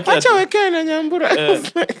 Unaweza jacket. Acha weke na Nyambura.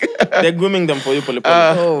 They're grooming them for you, pole.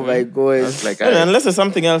 Oh my gosh. Like, Unless there's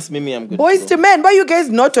something else, Mimi, I'm good. Boys to men. Why are you guys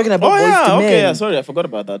not talking about boys to men? Okay, yeah, sorry, I forgot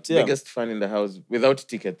about that. Yeah. biggest fun in the house without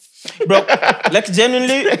tickets. Bro, like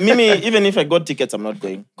genuinely, Mimi, even if I got tickets, I'm not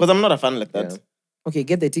going. Because I'm not a fan like that. Yeah. Okay,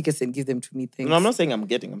 get the tickets and give them to me. Thanks. No, I'm not saying I'm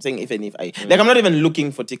getting. I'm saying even if I... Like, I'm not even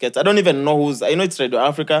looking for tickets. I don't even know who's... I know it's Radio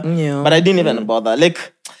Africa, but I didn't even bother.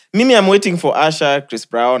 Like, Mimi, I'm waiting for Asha, Chris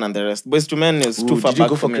Brown, and the rest. Boys to Men is too far Did you back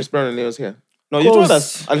go for me. Chris Brown and he was here? No, you told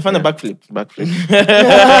us. I'll find a backflip.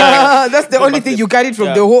 That's the only thing you carried from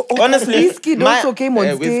the whole... Honestly, Wizkid also came on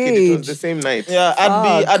Wizkid, it stage. was the same night. Yeah,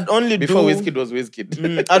 I'd only Before do... Wizkid was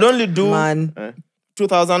Wizkid. I'd only do Man.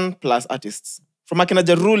 2,000 plus artists. From Akina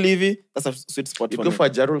Jaru Levy, that's a sweet spot You'd for go me. for a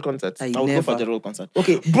Jarul concert. I would go for a Jarul concert.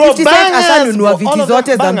 Okay, Bro, 50 Cent bangers, ashanunua bro, all viti of them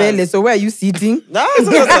zote za bangers. mbele, so where are you sitting? Nah,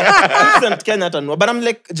 it's not Kenya Tanua, but I'm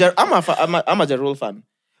like, I'm a Jarul fan.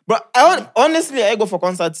 But honestly, I go for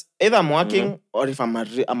concerts either I'm working or if I'm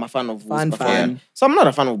a fan of who's Fan. performing. So I'm not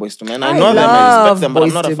a fan of Boys to Men. I know love them, I respect them, but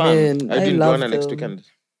I'm not a Boyz II fan. Men. I did love Duana next them. weekend.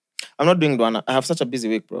 I'm not doing Duana. I have such a busy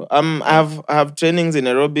week, bro. I have trainings in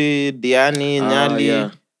Nairobi, Diani, Nyali. Yeah.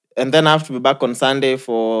 And then I have to be back on Sunday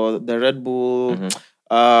for the Red Bull.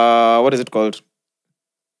 What is it called?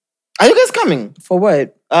 Are you guys coming? For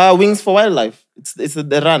what? Wings for Wildlife. It's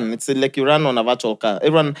the run. It's like you run on a virtual car.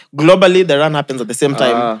 Everyone globally, the run happens at the same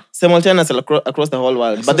time, simultaneously across the whole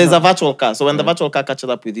world. But there's a virtual car. So when the virtual car catches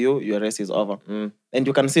up with you, your race is over, and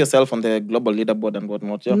you can see yourself on the global leaderboard and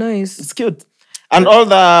whatnot. Yeah. Nice. It's cute. And all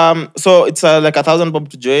the so it's like 1,000 bob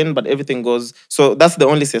to join, but everything goes. So that's the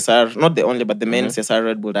only CSR, not the only, but the main CSR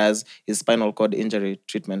Red Bull does is spinal cord injury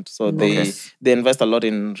treatment. So they invest a lot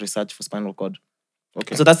in research for spinal cord.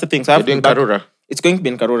 Okay. So that's the thing. So I have You're to doing be back- Karura. It's going to be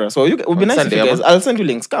in Karura. So it would be nice Sunday, if you guys. I'll send you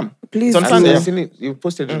links. Come. Please. It's on do. Sunday. I've seen it. You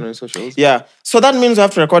posted it on your socials. Yeah. So that means we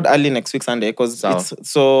have to record early next week Sunday because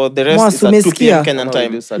so the rest Mwass, is at 2 p.m. umesikia? Kenyan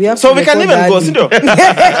time. We have So to we can record even go. early. Sindo?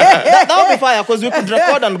 That would be fire because we could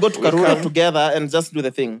record and go to Karura together and just do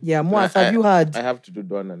the thing. Yeah, Mwass, have you heard? I have to do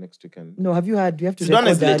Duana next weekend. No, have you heard? We have to Duana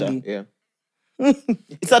record is later. early. Yeah.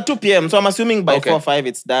 It's at 2 p.m. So I'm assuming by Okay. 4 or 5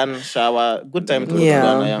 it's done. Shower. Good time to go to Yeah,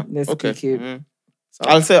 Duana. Yeah. let's Okay. kick it.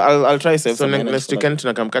 I'll try save So some energy next for that. weekend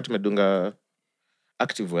tunakamka tumedunga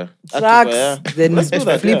active wear. Tracks, yeah. then Let's do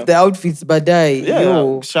that, flip yeah. the outfits, badai. Yeah,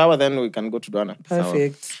 Yo, shower then we can go to Duana.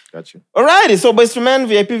 perfect. Got you. Alrighty, so Boys to Men,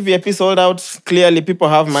 VIP sold out. Clearly, people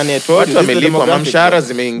have money at all. Watu wamelipwa, mamshahara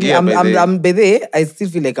zimeingia by the- I'm bedhe. I still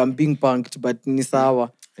feel like I'm being punked, but ni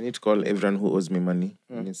sawa. I need to call everyone who owes me money.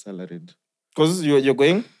 Ni salaried. Because you're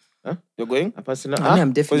going? Huh? You're going? Hapa sina- I mean,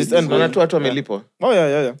 I'm Because it's definitely. end Naona tu watu wamelipwa. Oh,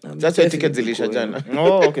 yeah. That's why tickets zilisha jana.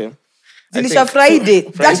 Oh, okay. Zilisha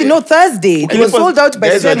Friday. Actually, no, Thursday. It was sold out by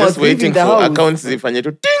the Guys were time I was just leaving waiting the for house. accounts zifanye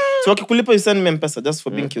tu ting. So, wakikulipa, you send me M-PESA just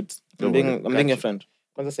for being cute. I'm being Gotcha. your friend.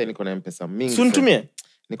 Kwanza sasa niko na M-PESA mingi. Soon to me.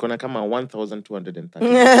 Niko na kama 1,230.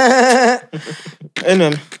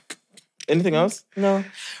 Anyway, anything else? No.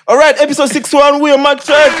 All right, episode 61, we are Mark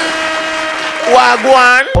Check.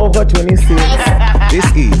 Wagwan. Over 26. This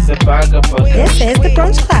is The Vagabond. This is the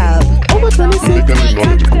Brunch Club. Over 26.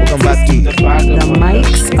 Welcome back to The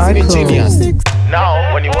mics are cool.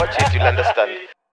 Now, when you watch it, you'll understand.